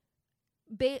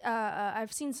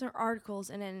 I've seen some articles,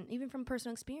 and then even from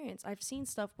personal experience, I've seen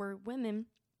stuff where women,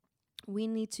 we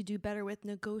need to do better with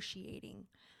negotiating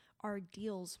our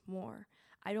deals more.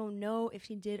 I don't know if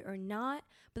she did or not,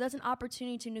 but that's an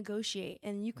opportunity to negotiate,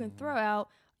 and you can throw out,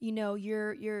 you know,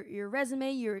 your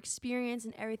resume, your experience,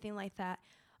 and everything like that.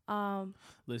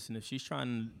 Listen, if she's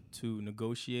trying to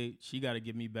negotiate, she got to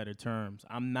give me better terms.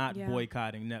 I'm not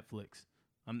boycotting Netflix.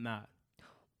 I'm not.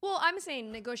 Well, I'm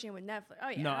saying negotiating with Netflix. Oh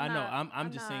yeah. No, I know.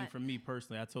 I'm just saying for me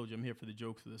personally. I told you I'm here for the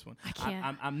jokes for this one. I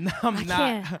can't. I'm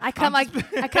not. I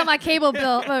cut my cable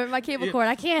bill or my cable cord.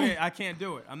 I can't. I can't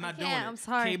do it. I'm not doing it. I'm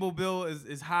sorry. Cable bill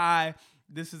is high.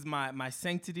 This is my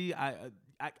sanctity.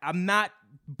 I'm not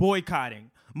boycotting.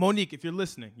 Monique, if you're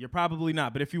listening, you're probably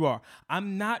not, but if you are,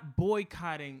 I'm not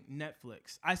boycotting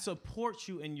Netflix. I support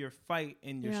you in your fight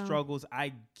and your struggles.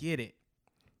 I get it.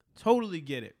 Totally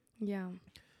get it. Yeah.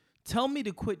 tell me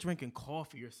to quit drinking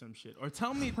coffee or some shit, or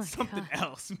tell me something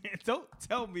else, man. Don't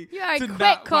tell me to not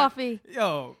quit coffee.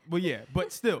 Well, yeah,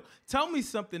 but still, tell me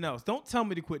something else. Don't tell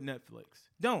me to quit Netflix.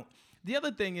 Don't. The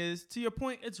other thing is, to your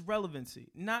point, it's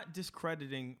relevancy, not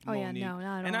discrediting Monique. Yeah, no,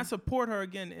 not at and all. I support her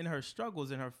again in her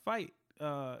struggles, in her fight,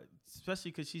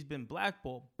 especially because she's been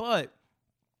blackballed. But,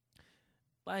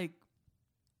 like,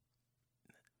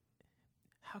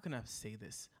 how can I say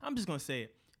this? I'm just going to say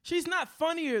it. She's not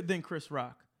funnier than Chris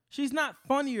Rock. She's not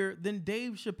funnier than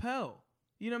Dave Chappelle.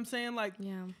 You know what I'm saying? Like,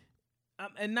 Yeah.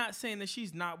 And not saying that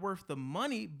she's not worth the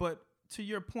money, but to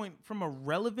your point, from a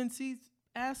relevancy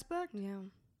aspect, Yeah.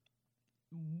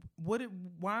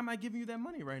 why am I giving you that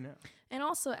money right now? And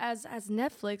also, as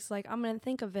Netflix, like, I'm gonna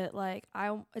think of it like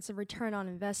it's a return on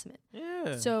investment.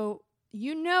 Yeah. So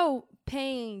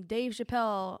paying Dave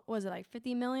Chappelle, was it like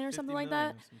 50 million or something like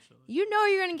that? You're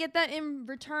gonna get that in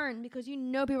return because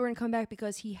people are gonna come back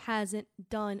because he hasn't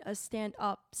done a stand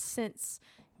up since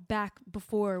back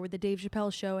before with the Dave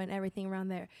Chappelle show and everything around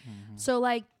there. Mm-hmm. So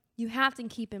like you have to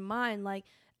keep in mind like.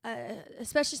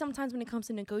 Especially sometimes when it comes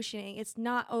to negotiating, it's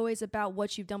not always about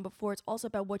what you've done before. It's also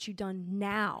about what you've done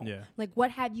now. Yeah. Like,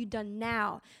 what have you done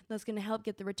now that's going to help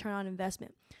get the return on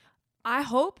investment? I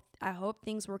hope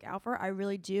things work out for her. I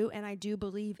really do. And I do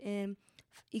believe in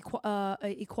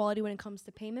equality when it comes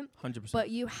to payment. 100%. But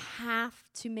you have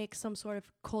to make some sort of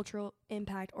cultural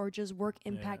impact or just work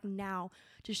impact now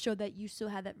to show that you still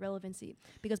have that relevancy.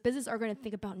 Because businesses are going to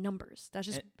think about numbers. That's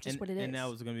just what it is. And that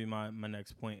was going to be my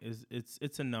next point. Is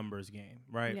it's a numbers game,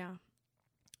 right? Yeah.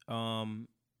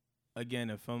 Again,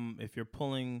 if you're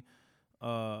pulling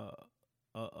a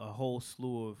whole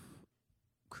slew of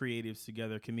creatives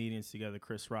together, comedians together,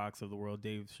 Chris Rocks of the world,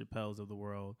 Dave Chappelle's of the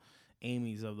world,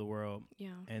 Amy's of the world,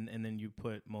 Yeah. and then you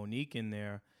put Monique in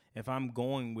there. If I'm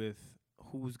going with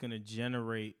who's going to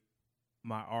generate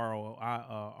my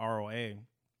ROI,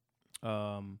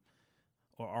 or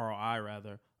ROI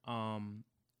rather, I'm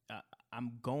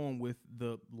going with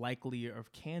the likelier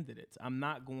of candidates. I'm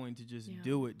not going to just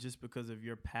do it just because of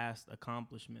your past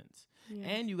accomplishments. Yeah.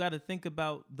 And you got to think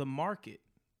about the market.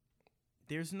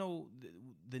 There's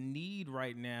the need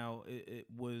right now. It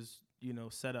was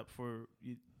set up for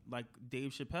like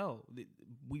Dave Chappelle.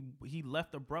 He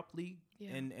left abruptly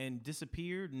and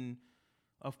disappeared, and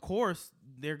of course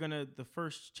the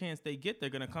first chance they get, they're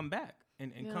gonna come back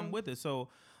and come with it. So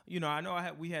I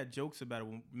know we had jokes about it,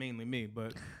 mainly me,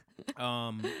 but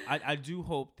I do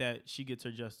hope that she gets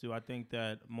her just due. I think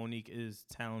that Monique is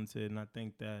talented, and I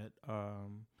think that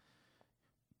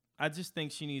I just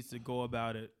think she needs to go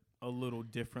about it a little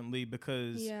differently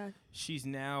because she's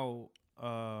now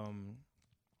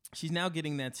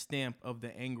getting that stamp of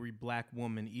the angry black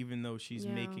woman, even though she's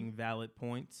making valid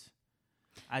points.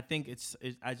 I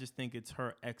just think it's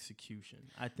her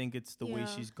execution. I think it's the way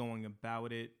she's going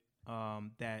about it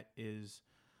that is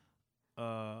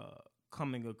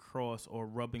coming across or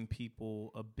rubbing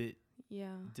people a bit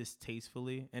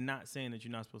distastefully. And not saying that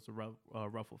you're not supposed to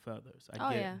ruffle feathers.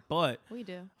 I get it. But we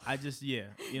do. I just, you know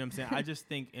what I'm saying? I just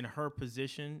think in her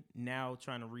position now,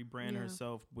 trying to rebrand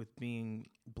herself with being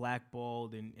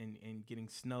blackballed and getting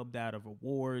snubbed out of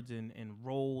awards and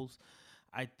roles,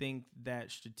 I think that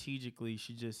strategically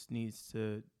she just needs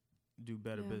to do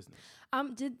better business.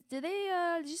 Did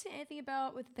you say anything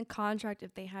about with the contract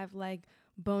if they have like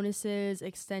bonuses,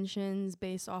 extensions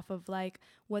based off of like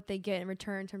what they get in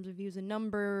return in terms of views and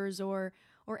numbers or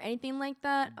anything like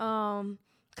that?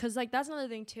 Cause like that's another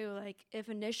thing too. Like if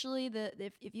initially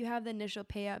if you have the initial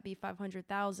payout be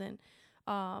 $500,000,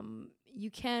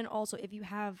 you can also, if you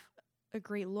have a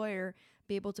great lawyer,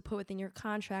 be able to put within your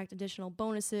contract additional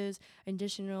bonuses,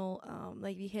 additional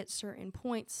like if you hit certain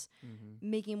points,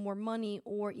 making more money,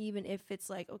 or even if it's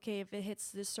like, okay, if it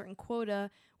hits this certain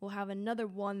quota, we'll have another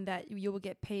one that you will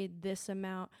get paid this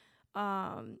amount.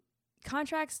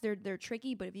 Contracts, they're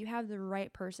tricky, but if you have the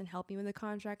right person helping you with the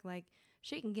contract, like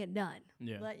shit can get done.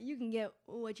 Yeah. Like you can get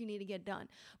what you need to get done.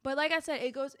 But like I said,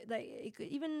 it goes like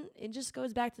it just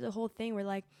goes back to the whole thing where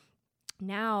like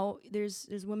now there's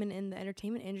women in the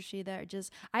entertainment industry that are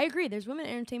just, I agree, there's women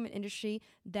in the entertainment industry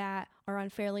that are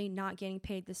unfairly not getting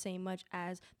paid the same much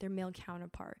as their male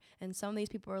counterpart. And some of these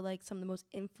people are like some of the most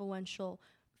influential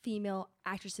female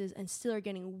actresses and still are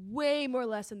getting way more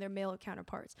less than their male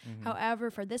counterparts.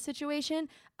 However, for this situation,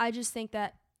 I just think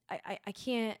that I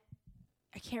can't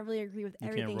really agree with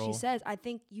everything she says. I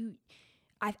think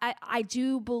I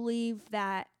do believe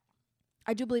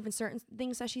in certain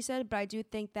things that she said, but I do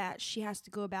think that she has to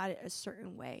go about it a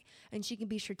certain way, and she can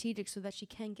be strategic so that she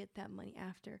can get that money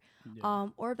after. Yeah.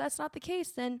 Or if that's not the case,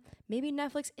 then maybe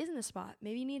Netflix isn't a spot.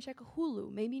 Maybe you need to check a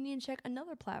Hulu. Maybe you need to check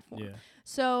another platform. Yeah.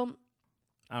 So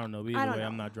I don't know. But either way,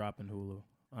 I'm not dropping Hulu.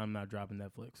 I'm not dropping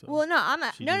Netflix. So well, no, I'm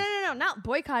not. No, not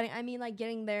boycotting. I mean, like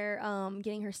getting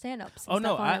her stand-ups. And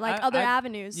stuff on it, like other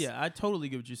avenues. Yeah, I totally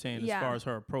get what you're saying as far as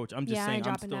her approach. I'm just saying,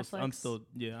 I'm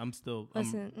still.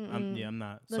 Listen, I'm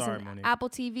not. Listen, sorry, Monique. Apple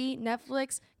TV,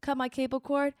 Netflix, cut my cable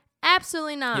cord.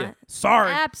 Absolutely not. Yeah.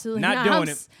 Sorry. Absolutely not. Not doing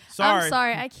it. Sorry. I'm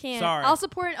sorry. I can't. Sorry. I'll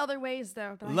support in other ways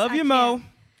though. But Love I you, can't. Mo.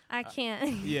 I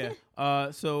can't. Yeah.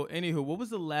 So, anywho, what was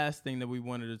the last thing that we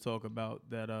wanted to talk about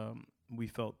that we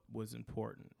felt was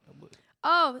important?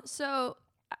 Oh, so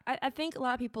I think a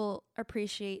lot of people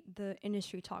appreciate the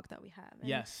industry talk that we have. And,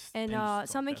 yes. And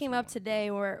something came up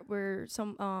today where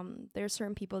there's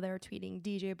certain people that are tweeting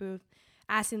DJ Booth,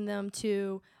 asking them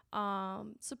to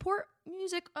support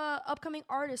music upcoming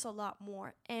artists a lot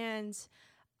more. And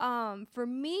for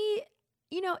me,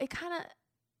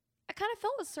 I kind of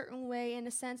felt a certain way in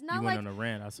a sense. Not you like went on a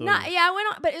rant. I saw. Yeah, I went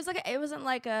on, but it wasn't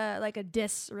like a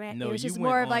diss rant. No, it was you just went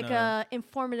more of on like a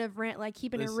informative rant, like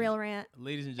keeping it real rant.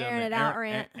 Ladies and airing gentlemen, it out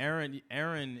rant.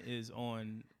 Aaron is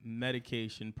on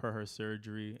medication per her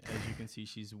surgery. As you can see,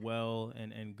 she's well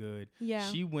and good. Yeah.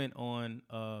 She went on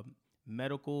a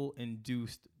medical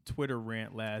induced Twitter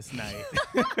rant last night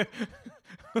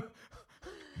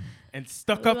and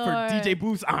stuck up for DJ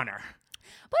Booth's honor.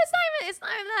 But it's not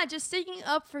even that. Just sticking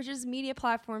up for just media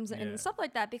platforms and stuff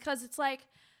like that, because it's like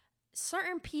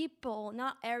certain people,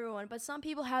 not everyone, but some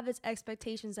people have this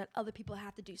expectations that other people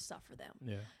have to do stuff for them.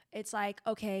 Yeah. It's like,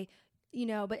 okay,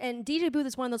 and DJ Booth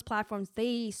is one of those platforms,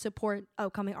 they support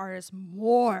upcoming artists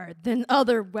more than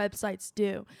other websites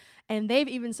do. And they've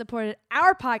even supported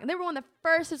our podcast. They were one of the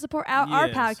first to support our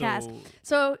podcast.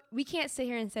 So we can't sit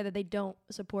here and say that they don't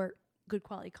support good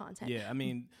quality content. Yeah, I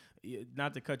mean,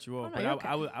 not to cut you off, but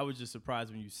I was just surprised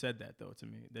when you said that, though, to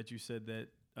me, that you said that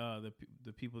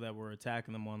the people that were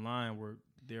attacking them online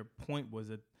their point was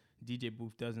that DJ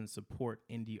Booth doesn't support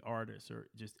indie artists or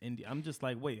just indie. I'm just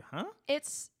like, wait, huh?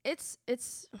 It's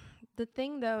the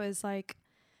thing though is like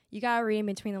you gotta read in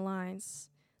between the lines.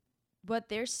 What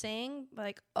they're saying,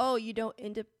 like, oh, you don't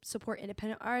support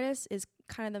independent artists, is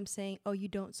kind of them saying, oh, you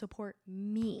don't support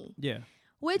me. Yeah.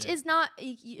 Which is not,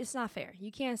 it's not fair.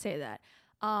 You can't say that.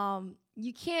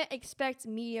 You can't expect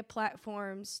media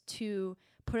platforms to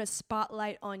put a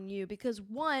spotlight on you because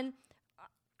one,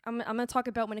 I'm gonna talk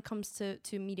about when it comes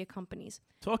to media companies.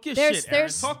 Talk your shit, Aaron.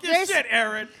 Talk your shit,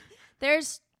 Aaron.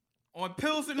 There's on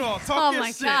pills and all. Talk your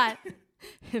shit. Oh my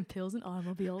God, pills and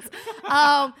automobiles.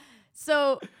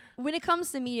 So when it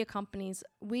comes to media companies,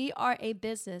 we are a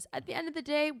business. At the end of the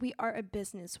day, we are a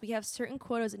business. We have certain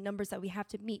quotas and numbers that we have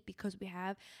to meet because we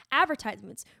have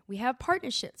advertisements, we have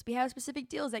partnerships, we have specific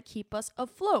deals that keep us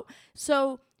afloat.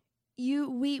 So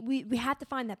we have to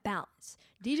find that balance.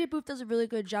 DJ Booth does a really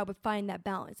good job with finding that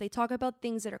balance. They talk about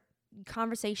things that are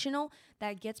conversational,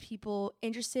 that gets people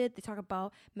interested. They talk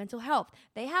about mental health.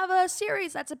 They have a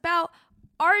series that's about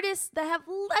artists that have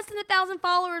less than 1,000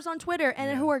 followers on Twitter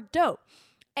and who are dope.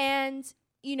 And,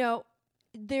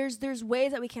 there's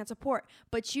ways that we can support,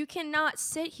 but you cannot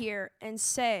sit here and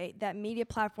say that media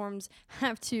platforms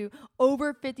have to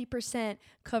over 50%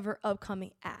 cover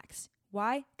upcoming acts.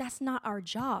 Why? That's not our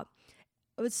job.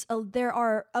 There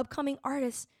are upcoming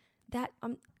artists that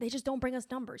they just don't bring us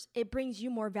numbers. It brings you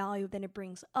more value than it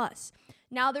brings us.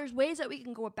 Now, there's ways that we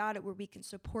can go about it where we can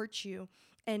support you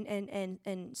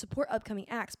and support upcoming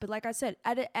acts. But like I said,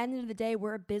 at the end of the day,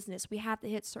 we're a business. We have to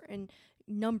hit certain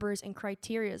numbers and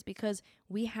criterias because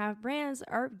we have brands that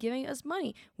are giving us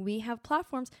money. We have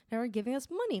platforms that are giving us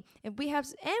money. We have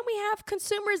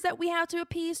consumers that we have to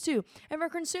appease to. If our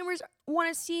consumers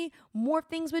want to see more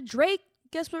things with Drake,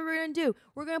 guess what we're going to do?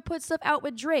 We're going to put stuff out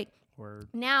with Drake. Word.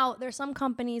 Now, there's some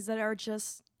companies that are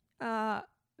just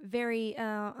very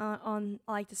on,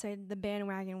 I like to say, the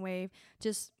bandwagon wave,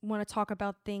 just want to talk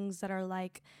about things that are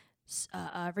like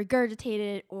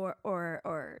regurgitated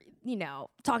or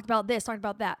talked about this, talked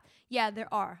about that. Yeah, there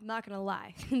are. I'm not going to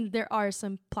lie. There are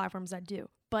some platforms that do.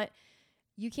 But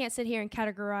you can't sit here and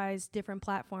categorize different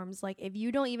platforms. Like, if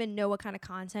you don't even know what kind of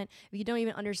content, if you don't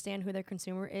even understand who their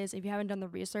consumer is, if you haven't done the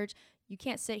research, you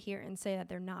can't sit here and say that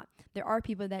they're not. There are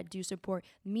people that do support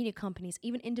media companies,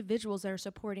 even individuals that are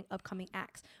supporting upcoming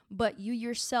acts. But you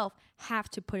yourself have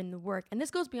to put in the work. And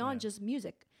this goes beyond just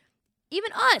music.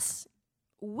 Even us,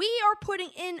 we are putting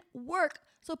in work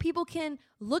so people can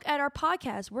look at our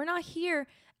podcast. We're not here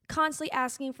constantly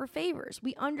asking for favors.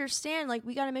 We understand, like,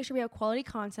 we got to make sure we have quality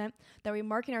content, that we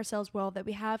market ourselves well, that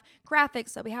we have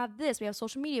graphics, that we have this, we have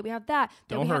social media, we have that.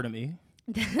 Don't hurt me.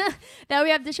 that we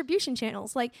have distribution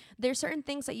channels. Like, there's certain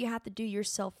things that you have to do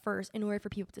yourself first in order for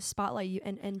people to spotlight you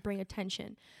and bring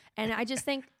attention. And I just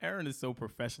think Aaron is so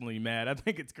professionally mad. I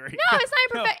think it's great. no,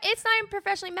 it's not even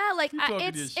professionally mad. Like,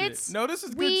 it's no, this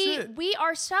is good shit. We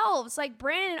ourselves, like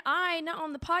Brandon and I, not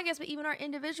on the podcast, but even our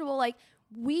individual, like,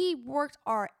 we worked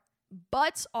our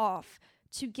butts off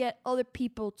to get other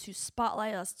people to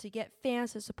spotlight us, to get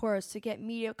fans to support us, to get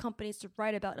media companies to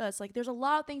write about us. Like, there's a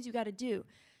lot of things you got to do.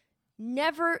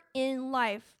 Never in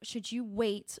life should you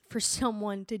wait for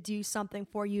someone to do something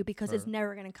for you, because it's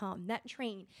never going to come. That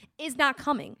train is not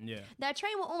coming. Yeah. That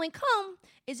train will only come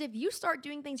is if you start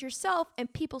doing things yourself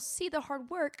and people see the hard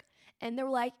work and they're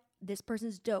like, this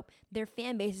person's dope. Their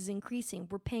fan base is increasing.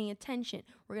 We're paying attention.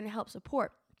 We're going to help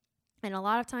support. And a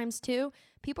lot of times, too,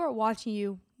 people are watching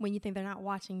you when you think they're not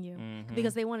watching you,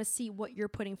 because they want to see what you're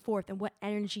putting forth and what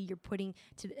energy you're putting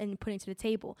to the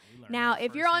table. Now,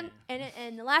 if you're on,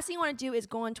 and the last thing you want to do is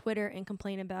go on Twitter and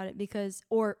complain about it, because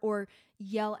or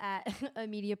yell at a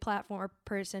media platform or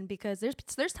person, because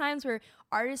there's times where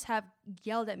artists have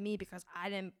yelled at me because I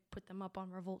didn't put them up on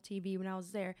Revolt TV when I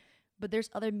was there. But there's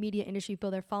other media industry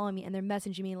people that are following me and they're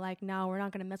messaging me like, no, we're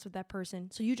not going to mess with that person.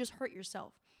 So you just hurt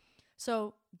yourself.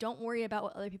 So don't worry about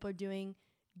what other people are doing.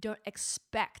 Don't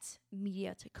expect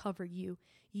media to cover you.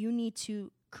 You need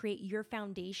to create your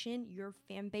foundation, your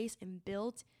fan base, and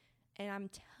build. And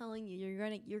I'm telling you,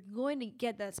 you're going to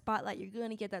get that spotlight. You're going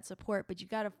to get that support. But you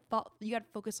gotta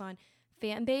focus on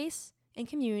fan base and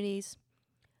communities,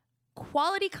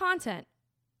 quality content.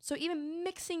 So even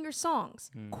mixing your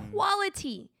songs,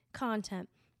 quality content,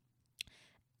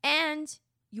 and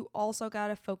you also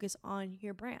gotta focus on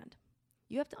your brand.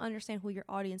 You have to understand who your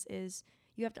audience is.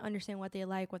 You have to understand what they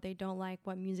like, what they don't like,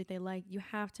 what music they like. You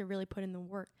have to really put in the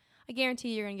work. I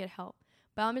guarantee you're going to get help.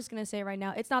 But I'm just going to say right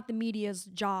now, it's not the media's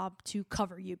job to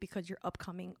cover you because you're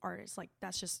upcoming artists. Like,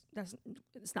 it's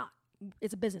not.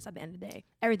 It's a business at the end of the day.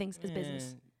 Everything's is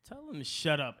business. Tell them to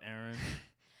shut up, Aaron.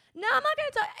 No, I'm not going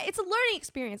to tell. It's a learning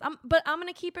experience. But I'm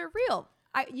going to keep it real.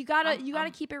 You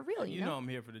gotta keep it real. You know I'm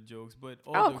here for the jokes, but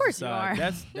of course aside,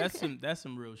 you are. that's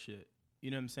some real shit.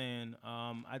 You know what I'm saying?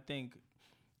 I think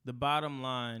the bottom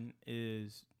line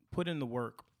is put in the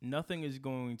work. Nothing is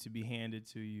going to be handed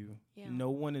to you. Yeah. No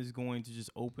one is going to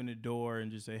just open the door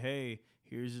and just say, hey,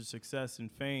 here's your success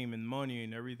and fame and money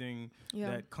and everything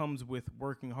that comes with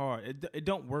working hard. It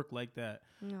don't work like that.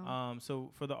 No. So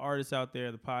for the artists out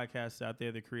there, the podcasts out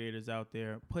there, the creators out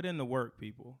there, put in the work,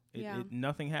 people.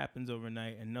 Nothing happens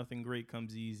overnight and nothing great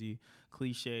comes easy.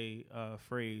 Cliche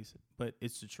phrase, but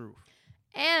it's the truth.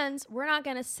 And we're not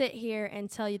going to sit here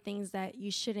and tell you things that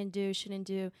you shouldn't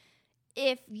do.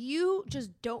 If you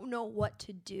just don't know what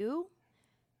to do,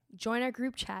 join our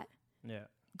group chat. Yeah.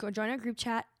 Go join our group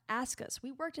chat. Ask us.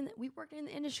 We worked in the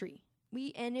industry.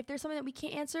 And if there's something that we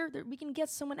can't answer, we can get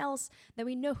someone else that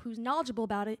we know who's knowledgeable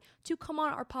about it to come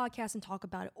on our podcast and talk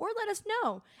about it. Or let us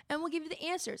know, and we'll give you the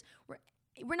answers.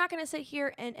 We're not going to sit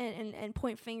here and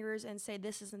point fingers and say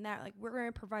this, and that. Like, we're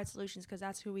going to provide solutions because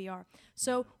that's who we are.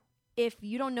 So if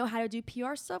you don't know how to do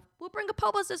PR stuff, we'll bring a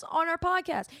publicist on our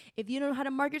podcast. If you don't know how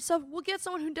to market stuff, we'll get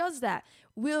someone who does that.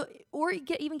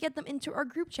 Even get them into our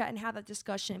group chat and have that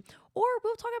discussion. Or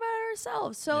we'll talk about it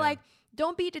ourselves. So,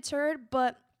 don't be deterred,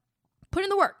 but put in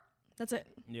the work. That's it.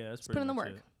 Yeah, that's pretty much it. Put in the work.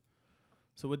 It.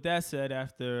 So with that said,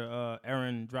 after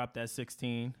Aaron dropped that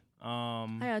 16,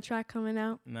 I got a track coming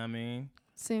out. Know what I mean?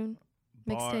 Soon.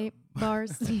 Mixtape.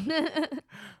 Bars.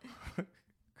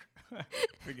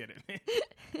 Forget it,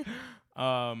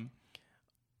 man.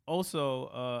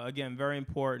 Also, again, very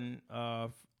important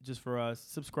just for us,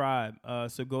 subscribe.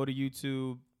 So go to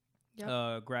YouTube,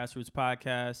 Grassroots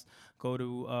Podcast. Go to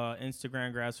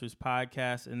Instagram, Grassroots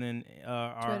Podcast. And then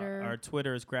our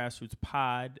Twitter is Grassroots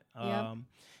Pod.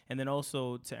 And then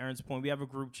also, to Aaron's point, we have a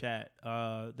group chat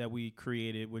that we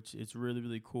created, which is really,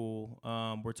 really cool.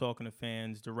 We're talking to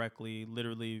fans directly.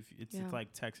 Literally, it's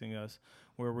like texting us,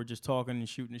 where we're just talking and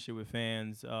shooting the shit with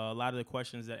fans. A lot of the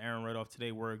questions that Aaron read off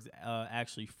today were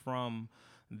actually from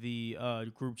the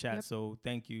group chat. Yep. So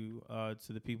thank you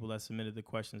to the people that submitted the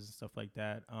questions and stuff like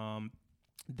that.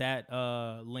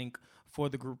 That link for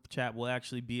the group chat will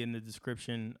actually be in the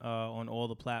description on all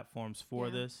the platforms for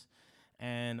this.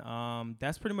 And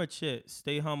that's pretty much it.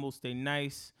 Stay humble, stay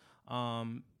nice.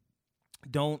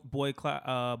 Don't boycott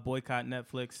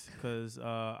Netflix, because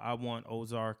I want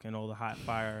Ozark and all the hot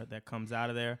fire that comes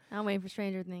out of there. I'm waiting for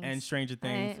Stranger Things. And Stranger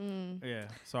Things. Yeah,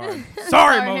 sorry.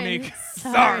 Sorry, Monique.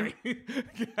 Sorry.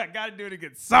 I got to do it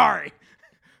again. Sorry.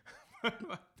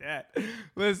 That.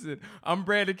 Listen, I'm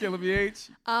Brandon Killer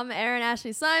BH. I'm Aaron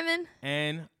Ashley Simon.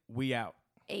 And we out.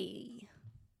 Ayy.